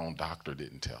maybe their own doctor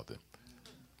didn't tell them.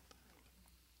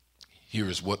 Here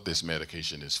is what this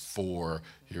medication is for.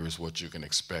 Here is what you can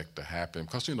expect to happen.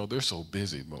 Because, they're so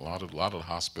busy. A lot of the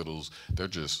hospitals, they're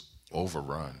just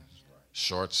overrun,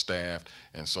 short-staffed.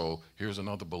 And so here's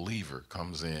another believer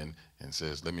comes in and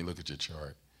says, let me look at your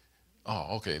chart.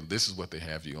 Oh, okay, this is what they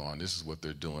have you on. This is what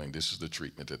they're doing. This is the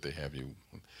treatment that they have you.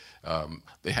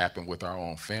 They happen with our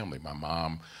own family. My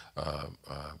mom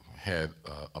had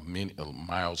a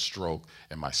mild stroke,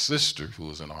 and my sister, who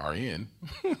was an RN,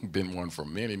 been one for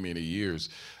many, many years,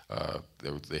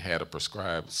 they had a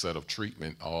prescribed set of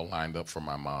treatment all lined up for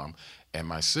my mom. And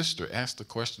my sister asked the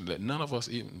question that none of us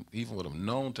even would have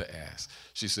known to ask.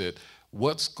 She said,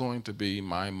 what's going to be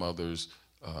my mother's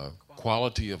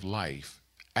quality of life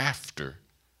after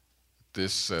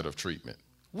this set of treatment?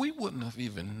 We wouldn't have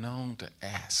even known to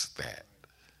ask that.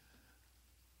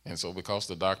 And so because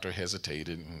the doctor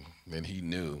hesitated, and then he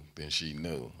knew, then she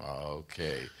knew,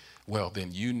 okay, well,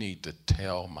 then you need to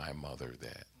tell my mother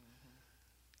that.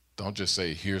 Don't just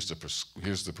say, here's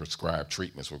the prescribed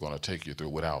treatments we're going to take you through,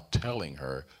 without telling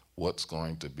her what's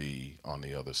going to be on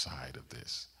the other side of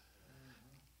this.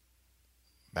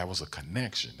 That was a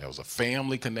connection. That was a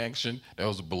family connection. That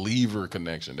was a believer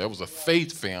connection. That was a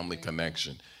faith family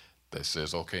connection. that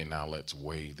says, okay, now let's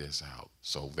weigh this out.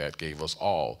 So that gave us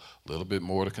all a little bit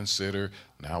more to consider.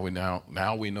 Now we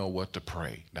know what to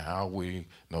pray. Now we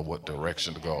know what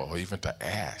direction to go, or even to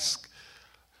ask.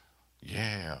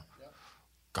 Yeah.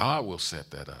 God will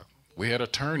set that up. We had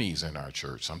attorneys in our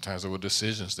church. Sometimes there were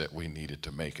decisions that we needed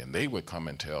to make, and they would come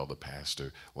and tell the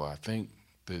pastor, well, I think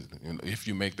that, if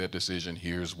you make that decision,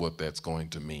 here's what that's going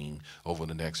to mean over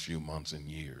the next few months and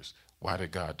years. Why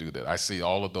did God do that? I see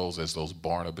all of those as those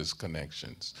Barnabas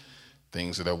connections.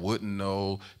 Things that I wouldn't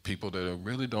know, people that I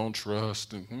really don't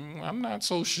trust, and, I'm not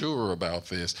so sure about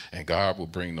this. And God will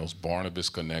bring those Barnabas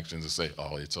connections and say,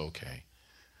 oh, it's okay.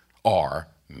 Or,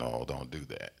 no, don't do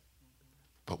that.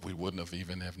 But we wouldn't have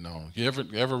even have known. You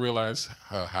ever realize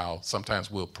how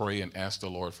sometimes we'll pray and ask the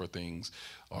Lord for things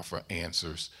or for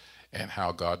answers, and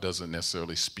how God doesn't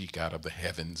necessarily speak out of the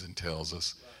heavens and tells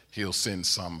us? He'll send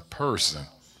some person,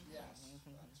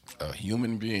 a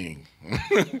human being,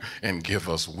 and give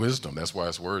us wisdom. That's why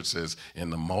his word says, in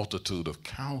the multitude of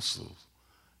counsels,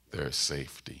 there is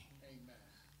safety.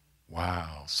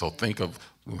 Wow. So think of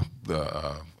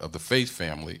the faith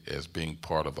family as being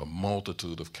part of a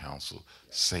multitude of counsel,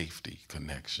 safety,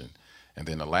 connection. And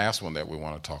then the last one that we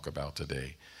want to talk about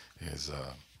today is,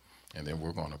 and then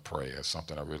we're going to pray. It's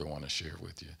something I really want to share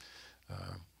with you.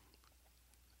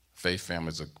 Faith family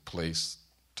is a place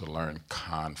to learn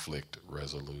conflict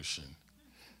resolution.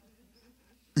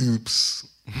 Oops.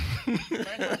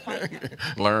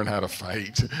 Learn how to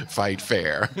fight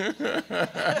fair.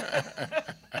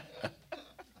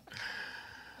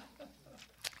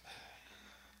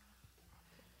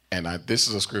 And this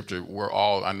is a scripture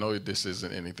I know this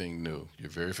isn't anything new. You're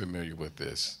very familiar with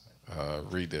this.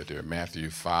 Read that there, Matthew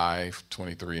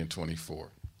 5:23 and 24.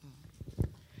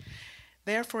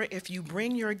 Therefore, if you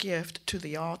bring your gift to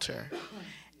the altar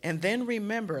and then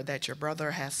remember that your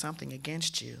brother has something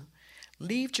against you,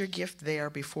 leave your gift there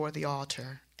before the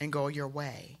altar and go your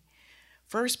way.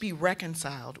 First be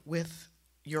reconciled with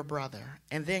your brother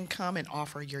and then come and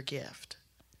offer your gift.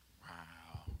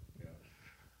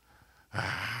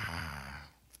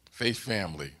 Faith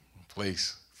family,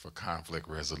 place for conflict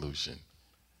resolution.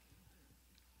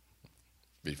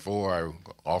 Before I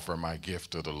offer my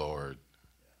gift to the Lord,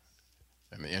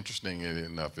 and interesting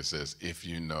enough, it says, if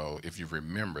you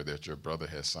remember that your brother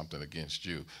has something against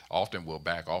you. Often we'll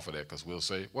back off of that because we'll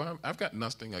say, well, I've got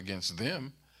nothing against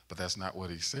them, but that's not what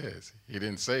he says. He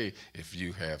didn't say, if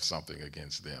you have something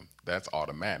against them. That's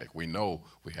automatic. We know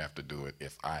we have to do it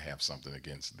if I have something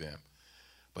against them.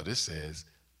 But it says,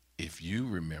 if you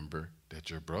remember that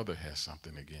your brother has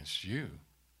something against you.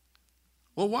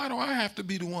 Well, why do I have to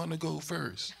be the one to go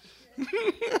first?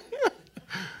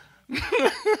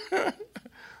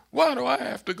 Why do I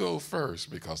have to go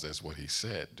first? Because that's what he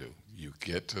said do. You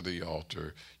get to the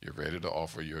altar, you're ready to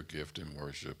offer your gift in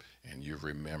worship, and you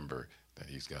remember that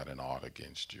he's got an ought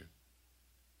against you.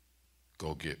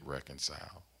 Go get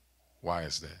reconciled. Why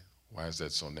is that? Why is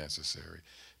that so necessary?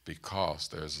 Because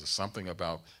there's something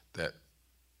about that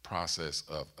process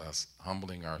of us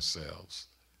humbling ourselves.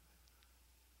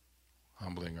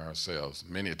 Humbling ourselves.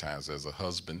 Many times as a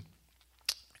husband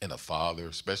and a father,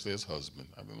 especially as husband,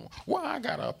 I mean, well, I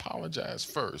got to apologize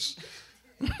first.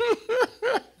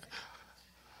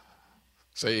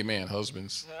 Say amen,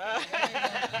 husbands.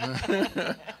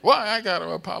 Why I got to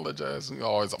apologize?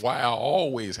 Why I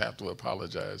always have to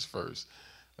apologize first.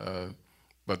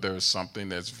 But there's something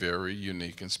that's very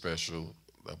unique and special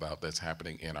about that's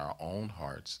happening in our own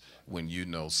hearts when you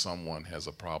know someone has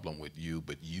a problem with you,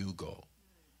 but you go.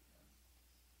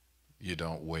 You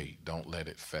don't wait. Don't let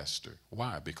it fester.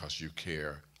 Why? Because you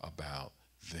care about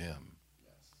them.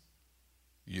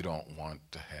 You don't want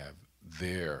to have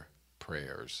their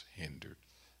prayers hindered.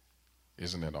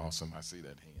 Isn't it awesome? I see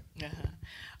that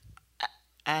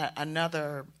hand.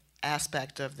 Another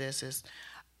aspect of this is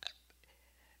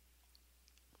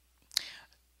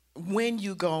when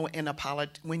you go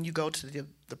to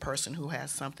the person who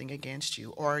has something against you,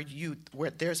 or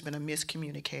where there's been a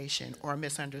miscommunication or a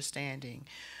misunderstanding,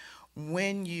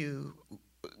 when you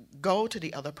go to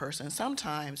the other person,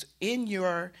 sometimes in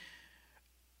your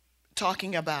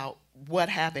talking about what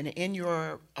happened, in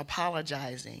your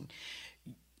apologizing,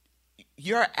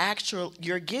 you're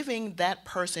giving that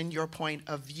person your point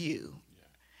of view.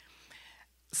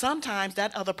 Sometimes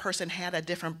that other person had a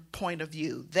different point of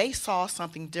view. They saw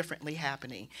something differently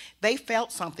happening. They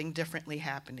felt something differently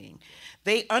happening.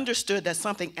 They understood that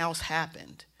something else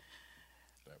happened.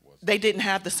 They didn't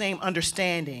have the same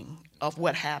understanding of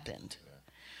what happened.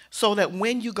 So that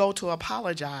when you go to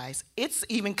apologize, it's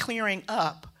even clearing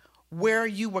up where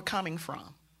you were coming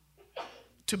from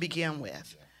to begin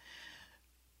with.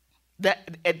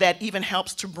 that even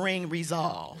helps to bring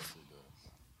resolve.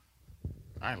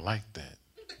 I like that.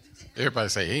 Everybody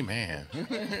say amen.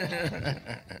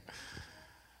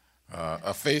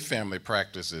 A faith family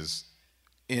practices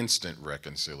instant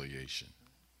reconciliation.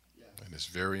 And it's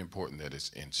very important that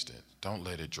it's instant. Don't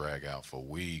let it drag out for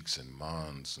weeks and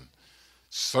months, and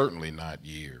certainly not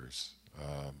years.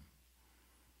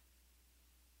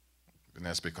 And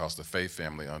that's because the faith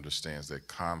family understands that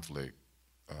conflict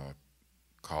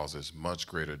causes much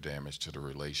greater damage to the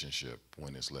relationship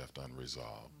when it's left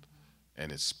unresolved,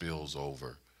 and it spills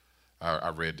over. I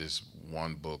read this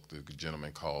one book, the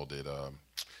gentleman called it,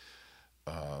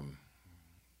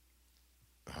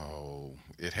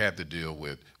 it had to deal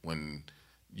with when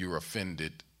you're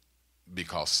offended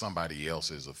because somebody else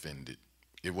is offended.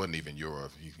 It wasn't even he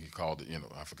called it,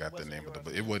 I forgot the name of it,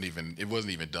 but it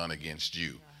wasn't even done against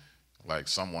you. Like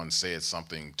someone said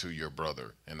something to your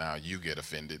brother, and now you get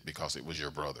offended because it was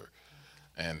your brother.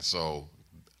 And so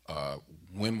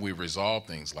when we resolve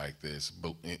things like this,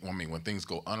 when things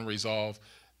go unresolved,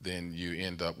 then you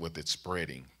end up with it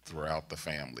spreading throughout the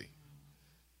family.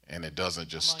 And it doesn't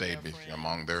just stay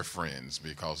among their friends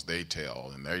because they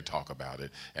tell and they talk about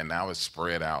it. And now it's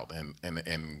spread out.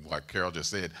 And like Carol just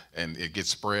said, and it gets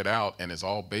spread out, and it's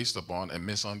all based upon a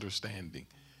misunderstanding.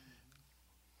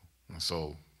 And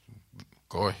so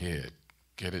go ahead,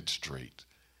 get it straight,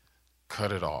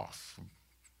 cut it off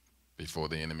before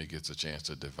the enemy gets a chance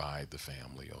to divide the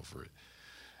family over it.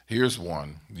 Here's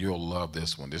one. You'll love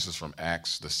this one. This is from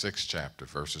Acts, the 6th chapter,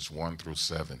 verses 1 through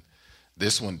 7.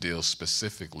 This one deals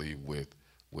specifically with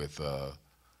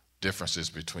differences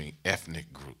between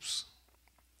ethnic groups,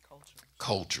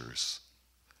 cultures.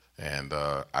 And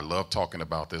I love talking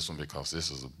about this one because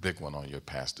this is a big one on your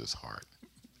pastor's heart.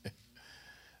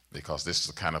 Because this is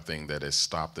the kind of thing that has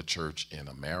stopped the church in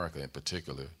America in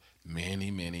particular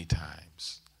many, many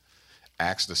times.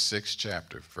 Acts, the 6th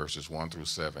chapter, verses 1 through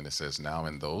 7, it says, "Now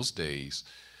in those days,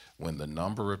 when the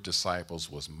number of disciples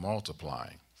was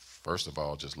multiplying," first of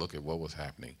all, just look at what was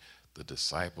happening. The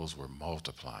disciples were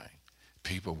multiplying.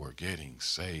 People were getting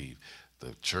saved.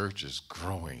 The church is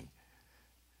growing.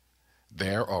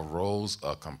 "There arose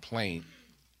a complaint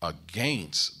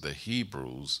against the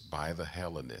Hebrews by the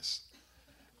Hellenists,"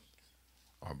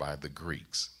 or by the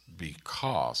Greeks,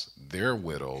 "because their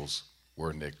widows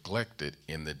were neglected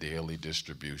in the daily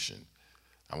distribution."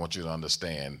 I want you to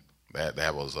understand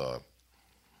that was a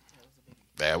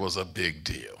big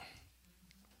deal.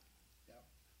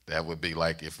 That would be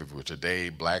like if it were today,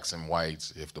 blacks and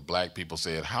whites, if the black people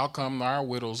said, "How come our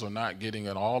widows are not getting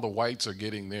it, all the whites are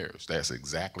getting theirs?" That's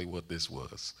exactly what this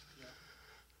was.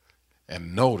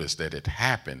 And notice that it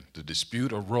happened, the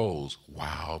dispute arose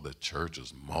while the church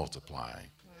was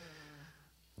multiplying.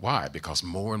 Why? Because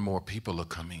more and more people are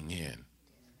coming in,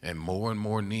 and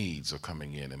more needs are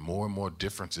coming in, and more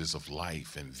differences of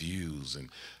life and views and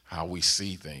how we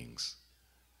see things.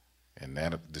 And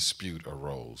that dispute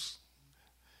arose.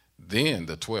 Then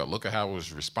the 12, look at how it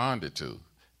was responded to.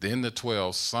 Then the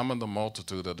 12 summoned the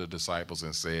multitude of the disciples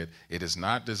and said, "It is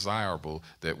not desirable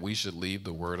that we should leave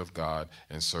the word of God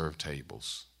and serve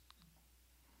tables."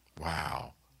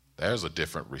 Wow, there's a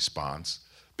different response,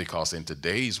 because in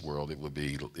today's world it would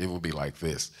be like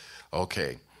this.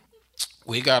 Okay,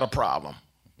 we got a problem.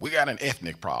 We got an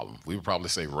ethnic problem. We would probably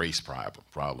say race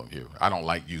problem here. I don't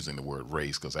like using the word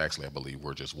race because actually I believe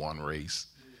we're just one race.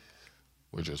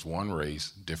 We're just one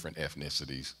race, different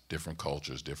ethnicities, different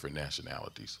cultures, different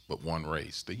nationalities, but one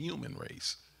race, the human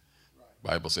race.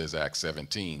 Right. Bible says, Acts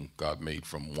 17, God made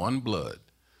from one blood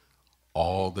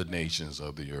all the nations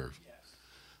of the earth. Yes.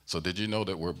 So did you know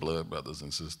that we're blood brothers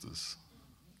and sisters?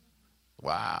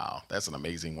 Wow, that's an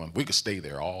amazing one. We could stay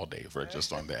there all day for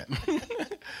just on that.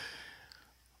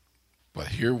 But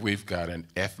here we've got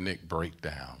an ethnic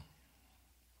breakdown.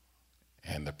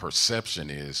 And the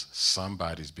perception is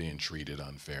somebody's being treated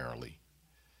unfairly.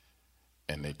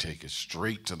 And they take it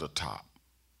straight to the top.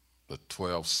 The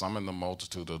 12 summoned the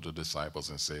multitude of the disciples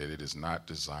and said, "It is not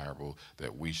desirable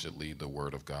that we should leave the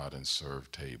word of God and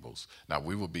serve tables." Now,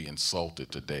 we would be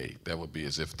insulted today. That would be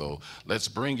as if, though, let's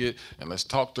bring it and let's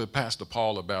talk to Pastor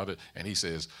Paul about it. And he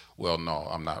says, "Well, no,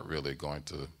 I'm not going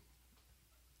to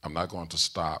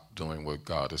stop doing what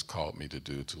God has called me to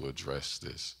do to address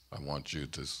this. I want you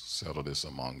to settle this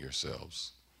among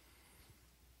yourselves."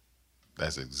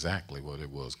 That's exactly what it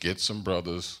was. Get some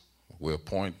brothers, we'll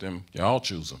appoint them, y'all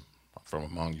choose them from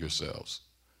among yourselves.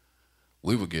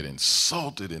 We would get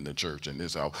insulted in the church in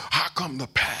this hour. How come the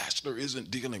pastor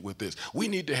isn't dealing with this? We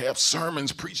need to have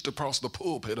sermons preached across the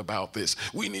pulpit about this.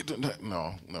 We need to,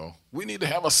 no. We need to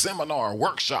have a seminar, a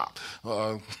workshop.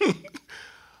 No.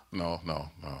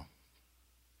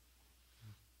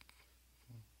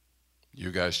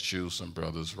 You guys choose some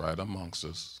brothers right amongst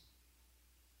us.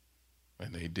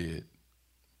 And they did.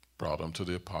 Brought them to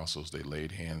the apostles. They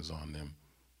laid hands on them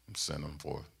and sent them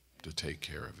forth to take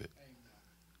care of it.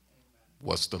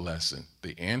 What's the lesson?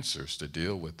 The answers to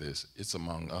deal with this, it's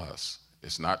among us.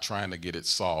 It's not trying to get it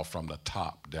solved from the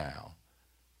top down.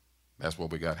 That's what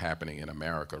we got happening in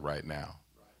America right now.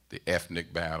 The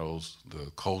ethnic battles,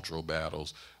 the cultural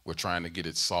battles, we're trying to get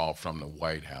it solved from the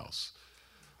White House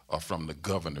or from the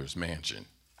governor's mansion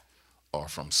or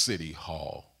from City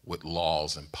Hall with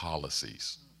laws and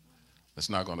policies. It's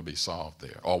not going to be solved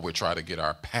there. Or we try to get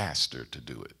our pastor to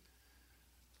do it.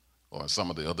 Or some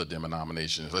of the other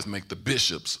denominations, let's make the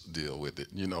bishops deal with it,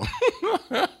 you know.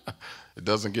 It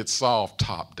doesn't get solved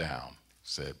top down. It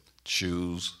said,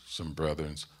 choose some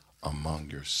brethren among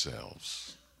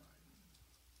yourselves.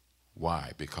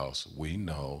 Why? Because we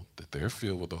know that they're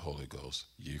filled with the Holy Ghost.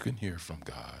 You can hear from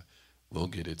God. We'll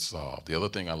get it solved. The other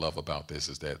thing I love about this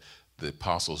is that the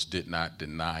apostles did not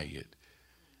deny it.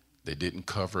 They didn't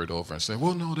cover it over and say,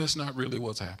 well, no, that's not really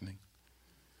what's happening.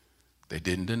 They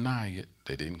didn't deny it.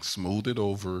 They didn't smooth it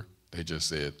over. They just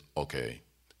said, okay,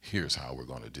 here's how we're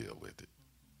going to deal with it.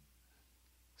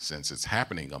 Since it's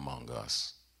happening among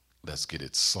us, let's get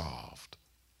it solved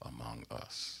among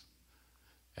us.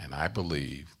 And I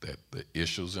believe that the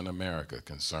issues in America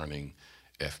concerning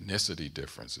ethnicity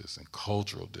differences and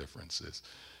cultural differences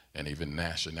and even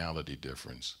nationality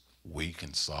difference, we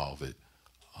can solve it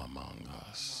among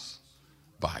us.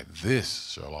 By this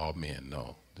shall all men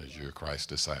know that you're Christ's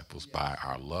disciples, by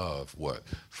our love, what?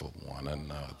 For one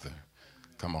another.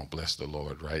 Come on, bless the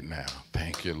Lord right now.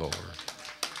 Thank you, Lord.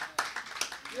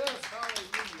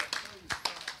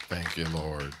 Thank you,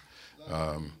 Lord.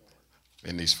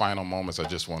 In these final moments, I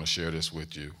just want to share this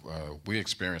with you. We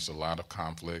experienced a lot of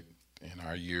conflict in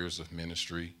our years of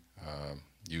ministry,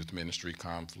 youth ministry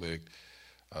conflict,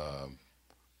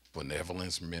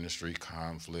 benevolence ministry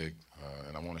conflict,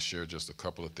 and I want to share just a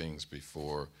couple of things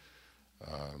before,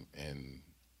 and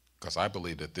because I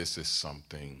believe that this is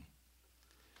something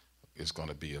is going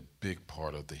to be a big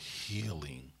part of the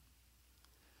healing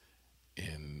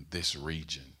in this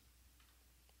region.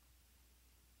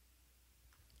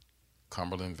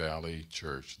 Cumberland Valley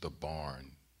Church, the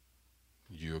barn,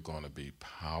 you're going to be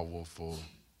powerfully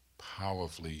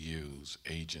used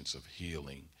agents of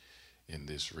healing in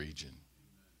this region.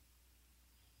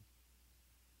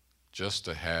 Just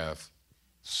to have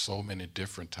so many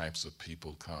different types of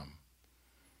people come.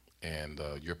 And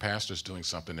your pastor's doing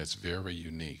something that's very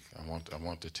unique. I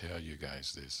want to tell you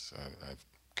guys this.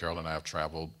 Carol and I have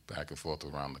traveled back and forth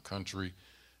around the country,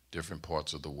 different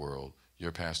parts of the world.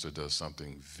 Your pastor does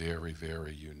something very,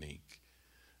 very unique.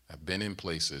 I've been in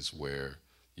places where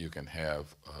you can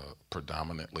have a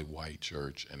predominantly white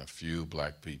church and a few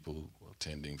black people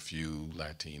attending, few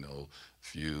Latino,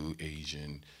 few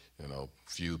Asian,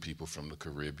 few people from the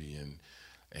Caribbean,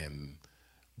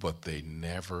 but they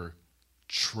never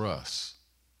trust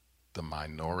the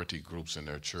minority groups in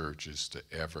their churches to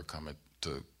ever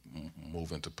to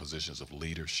move into positions of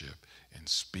leadership and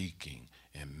speaking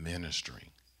and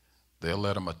ministering. They'll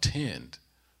let them attend,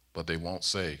 but they won't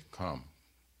say, come,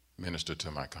 minister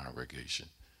to my congregation.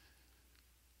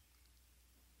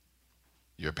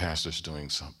 Your pastor's doing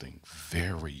something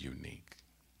very unique,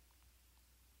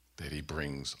 that he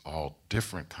brings all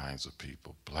different kinds of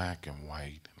people, black and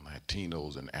white, and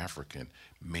Latinos and African,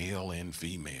 male and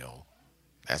female.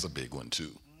 That's a big one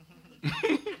too.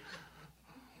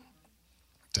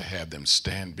 To have them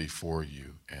stand before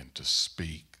you and to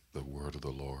speak the word of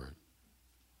the Lord.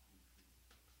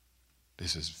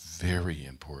 This is very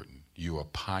important. You are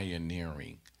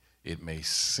pioneering. It may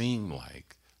seem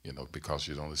like, because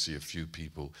you only see a few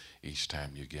people each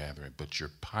time you're gathering, but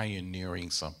you're pioneering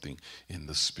something in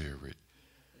the spirit.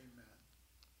 Amen.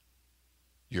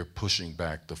 You're pushing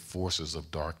back the forces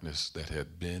of darkness that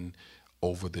had been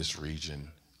over this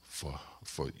region for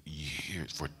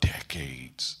years, for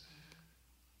decades.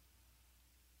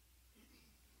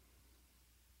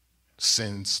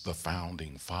 Since the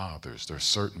founding fathers, there are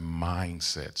certain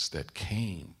mindsets that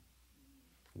came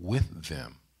with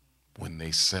them when they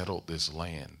settled this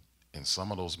land. And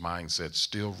some of those mindsets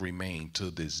still remain to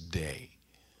this day.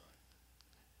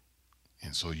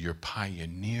 And so you're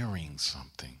pioneering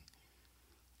something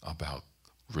about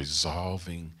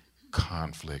resolving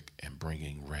conflict and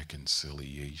bringing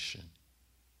reconciliation.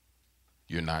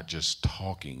 You're not just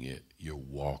talking it, you're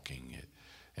walking it.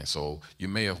 And so you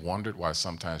may have wondered why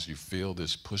sometimes you feel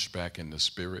this pushback in the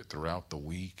spirit throughout the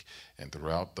week and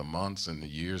throughout the months and the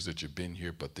years that you've been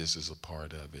here, but this is a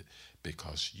part of it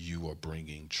because you are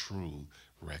bringing true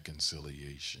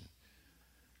reconciliation.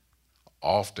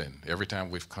 often, every time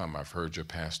we've come, I've heard your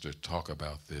pastor talk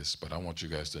about this, but I want you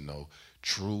guys to know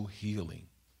true healing,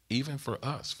 even for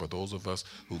us, for those of us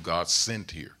who God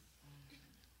sent here.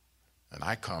 And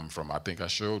I come from, I think I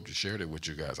shared it with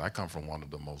you guys, I come from one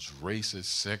of the most racist,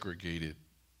 segregated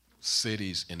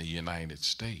cities in the United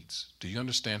States. Do you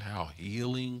understand how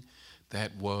healing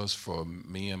that was for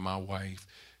me and my wife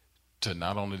to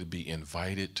not only to be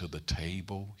invited to the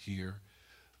table here,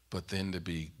 but then to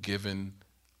be given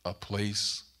a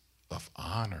place of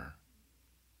honor?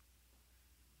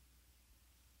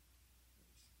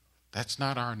 That's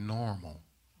not our normal.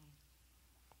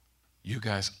 You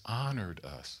guys honored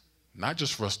us. Not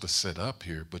just for us to sit up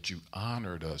here, but you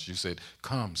honored us. You said,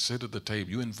 come, sit at the table.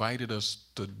 You invited us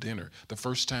to dinner. The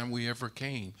first time we ever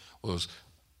came was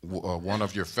one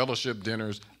of your fellowship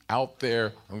dinners out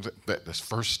there. That's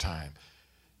first time.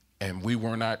 And we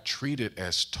were not treated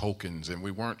as tokens, and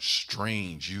we weren't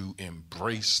strange. You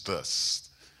embraced us.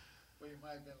 We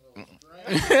might have been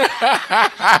a little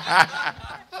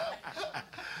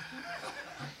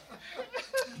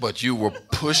strange. But you were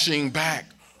pushing back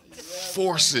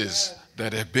forces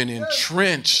that have been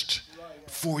entrenched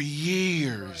for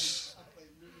years.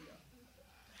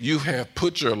 You have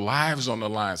put your lives on the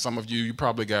line. Some of you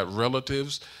probably got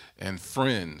relatives and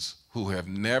friends who have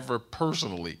never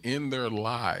personally in their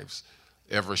lives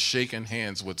ever shaken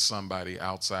hands with somebody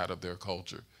outside of their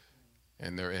culture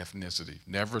and their ethnicity,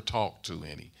 never talked to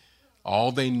any.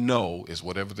 All they know is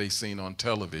whatever they seen on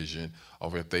television,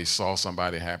 or if they saw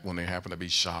somebody when they happen to be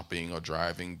shopping or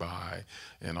driving by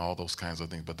and all those kinds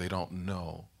of things, but they don't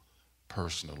know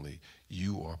personally.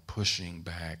 You are pushing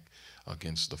back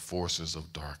against the forces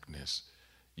of darkness.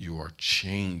 You are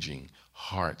changing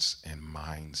hearts and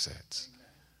mindsets,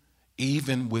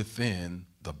 even within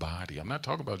the body. I'm not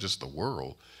talking about just the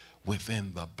world,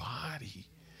 within the body.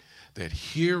 That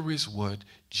here is what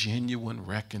genuine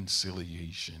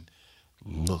reconciliation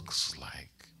looks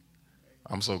like.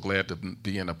 I'm so glad to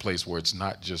be in a place where it's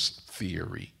not just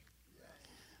theory.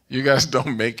 You guys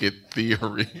don't make it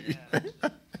theory.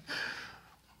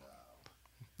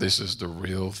 This is the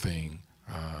real thing.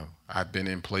 I've been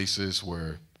in places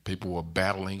where people were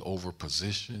battling over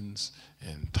positions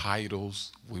and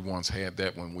titles. We once had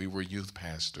that when we were youth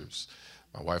pastors.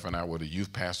 My wife and I were the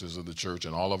youth pastors of the church,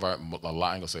 and all of our, I'm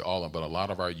going to say all of them, but a lot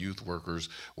of our youth workers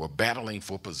were battling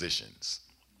for positions.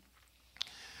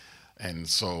 And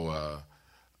so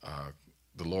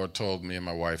the Lord told me and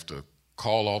my wife to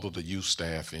call all of the youth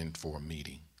staff in for a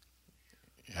meeting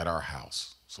at our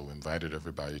house. So we invited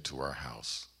everybody to our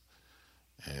house.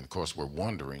 And of course, we're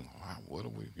wondering, wow, what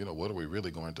are we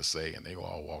really going to say? And they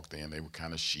all walked in. They were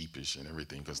kind of sheepish and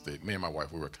everything, because me and my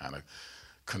wife, we were kind of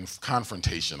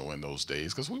confrontational in those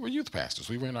days, because we were youth pastors.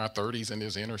 We were in our 30s in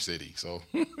this inner city, so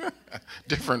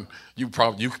different. You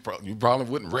probably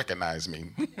wouldn't recognize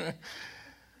me.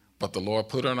 But the Lord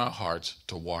put on our hearts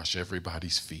to wash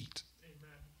everybody's feet.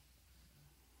 Amen.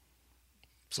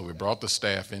 So we brought the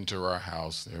staff into our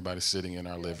house. Everybody's sitting in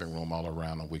our living room all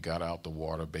around, and we got out the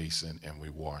water basin and we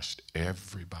washed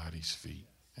everybody's feet.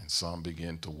 And some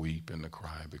began to weep and to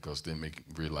cry, because then we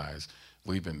realized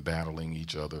we've been battling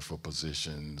each other for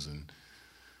positions, and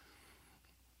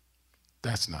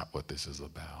that's not what this is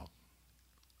about.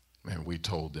 And we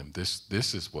told them, this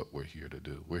is what we're here to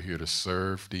do. We're here to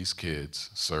serve these kids,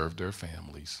 serve their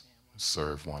families,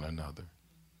 serve one another.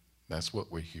 That's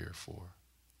what we're here for.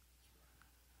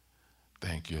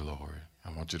 Thank you, Lord.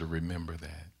 I want you to remember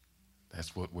that.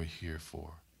 That's what we're here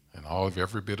for. And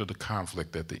every bit of the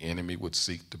conflict that the enemy would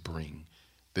seek to bring,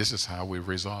 this is how we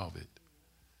resolve it.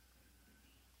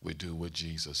 We do what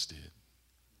Jesus did.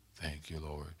 Thank you,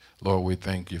 Lord. Lord, we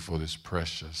thank you for this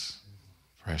precious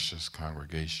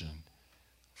congregation,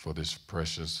 for this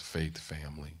precious faith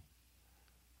family.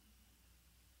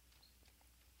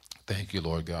 Thank you,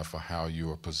 Lord God, for how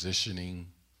you are positioning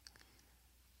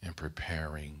and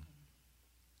preparing,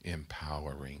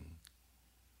 empowering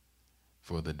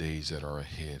for the days that are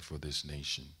ahead for this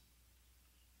nation.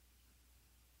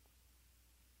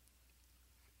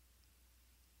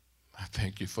 I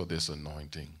thank you for this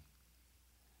anointing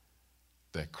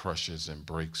that crushes and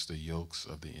breaks the yokes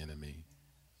of the enemy,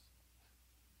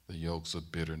 the yokes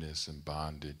of bitterness and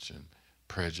bondage and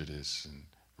prejudice and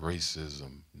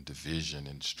racism and division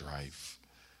and strife.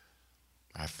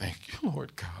 I thank you,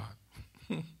 Lord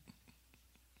God,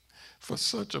 for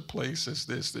such a place as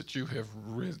this, that you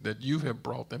have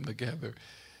brought them together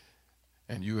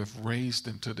and you have raised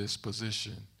them to this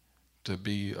position to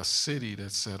be a city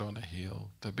that's set on a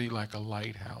hill, to be like a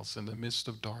lighthouse in the midst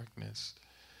of darkness.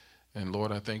 And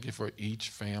Lord, I thank you for each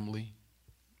family,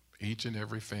 each and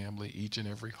every family, each and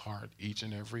every heart, each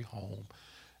and every home.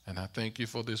 And I thank you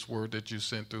for this word that you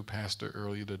sent through Pastor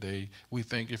earlier today. We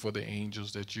thank you for the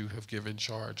angels that you have given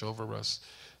charge over us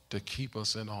to keep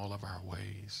us in all of our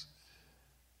ways.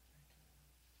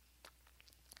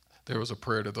 There was a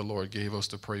prayer that the Lord gave us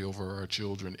to pray over our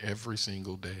children every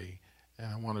single day. And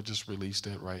I want to just release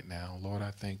that right now. Lord,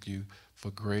 I thank you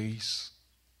for grace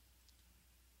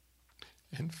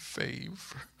and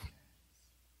favor,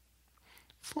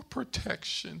 for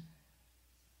protection,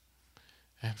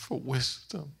 and for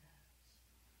wisdom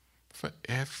for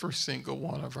every single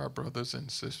one of our brothers and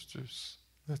sisters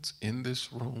that's in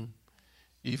this room,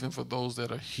 even for those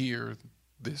that are hear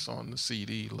this on the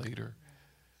CD later.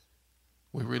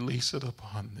 We release it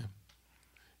upon them.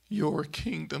 Your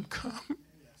kingdom come,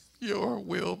 your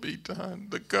will be done.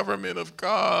 The government of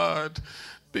God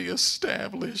be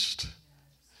established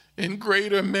in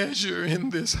greater measure in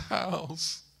this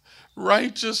house.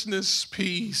 Righteousness,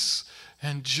 peace,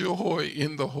 and joy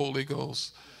in the Holy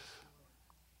Ghost.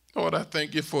 Lord, I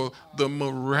thank you for the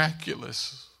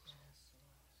miraculous.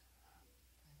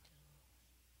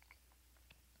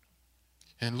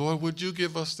 And Lord, would you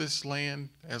give us this land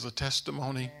as a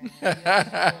testimony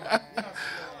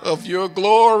of your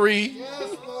glory?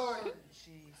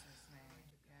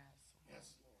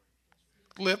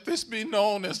 Let this be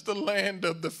known as the land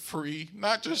of the free,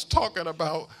 not just talking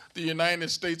about the United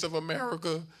States of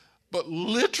America, but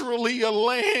literally a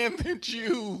land that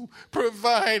you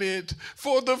provided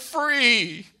for the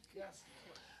free.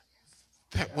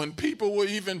 That when people will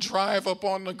even drive up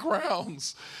on the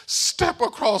grounds, step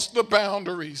across the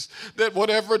boundaries, that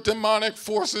whatever demonic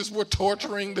forces were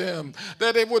torturing them,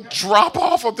 that it would drop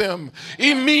off of them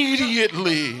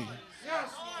immediately.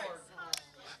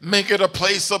 Make it a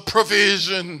place of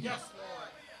provision.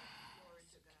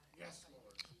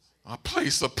 A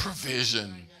place of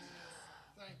provision.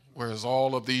 Whereas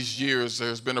all of these years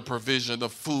there's been a provision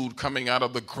of food coming out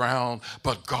of the ground,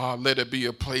 but God, let it be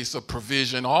a place of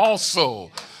provision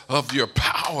also of your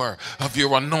power, of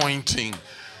your anointing,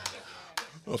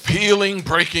 of healing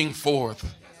breaking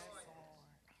forth.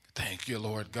 Thank you,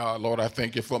 Lord God. Lord, I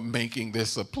thank you for making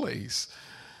this a place.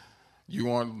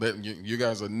 You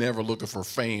guys are never looking for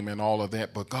fame and all of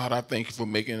that, but God, I thank you for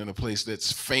making it a place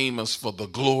that's famous for the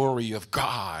glory of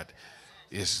God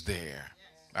is there.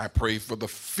 I pray for the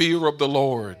fear of the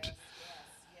Lord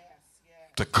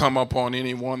to come upon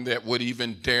anyone that would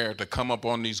even dare to come up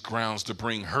on these grounds to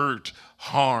bring hurt,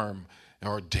 harm,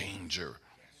 or danger.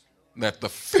 Let the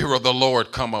fear of the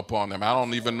Lord come upon them. I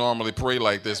don't even normally pray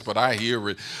like this, but I hear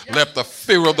it. Let the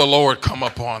fear of the Lord come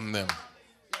upon them.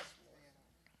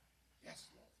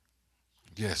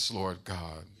 Yes, Lord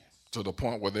God, to the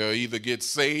point where they'll either get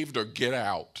saved or get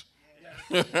out.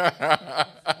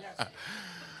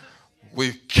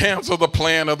 We cancel the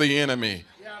plan of the enemy.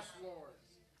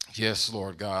 Yes,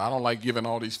 Lord God. I don't like giving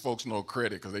all these folks no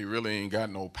credit because they really ain't got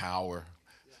no power.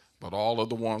 But all of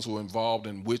the ones who are involved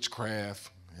in witchcraft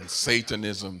and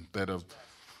Satanism that have,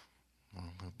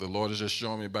 the Lord is just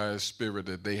showing me by his spirit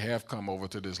that they have come over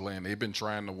to this land. They've been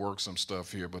trying to work some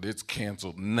stuff here, but it's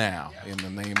canceled now in the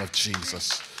name of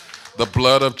Jesus. The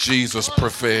blood of Jesus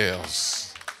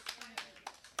prevails.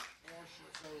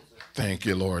 Thank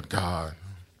you, Lord God.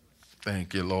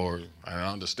 Thank you, Lord.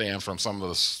 I understand from some of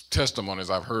the testimonies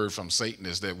I've heard from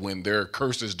Satanists that when their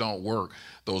curses don't work,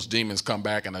 those demons come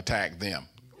back and attack them.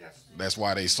 That's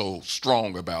why they're so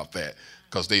strong about that,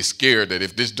 because they're scared that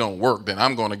if this don't work, then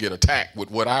I'm going to get attacked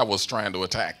with what I was trying to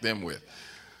attack them with.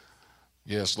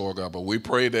 Yes, Lord God, but we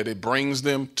pray that it brings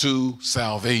them to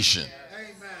salvation.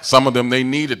 Amen. Some of them, they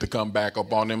needed to come back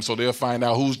up on them so they'll find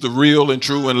out who's the real and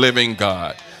true and living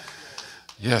God.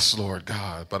 Yes, Lord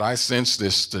God, but I sense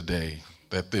this today,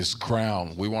 that this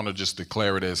ground, we want to just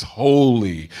declare it as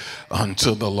holy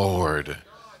unto the Lord.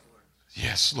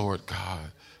 Yes, Lord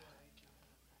God,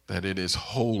 that it is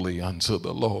holy unto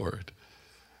the Lord.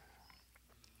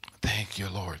 Thank you,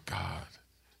 Lord God.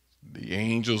 The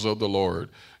angels of the Lord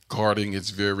guarding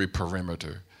its very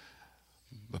perimeter.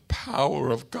 The power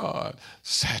of God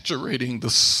saturating the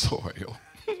soil.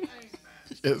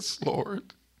 Yes,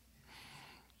 Lord.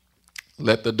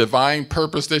 Let the divine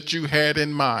purpose that you had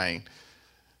in mind,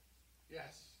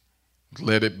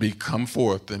 let it come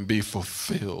forth and be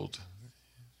fulfilled.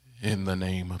 In the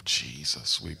name of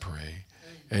Jesus, we pray.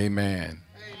 Amen.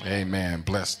 Amen.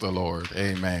 Bless the Lord.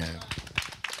 Amen.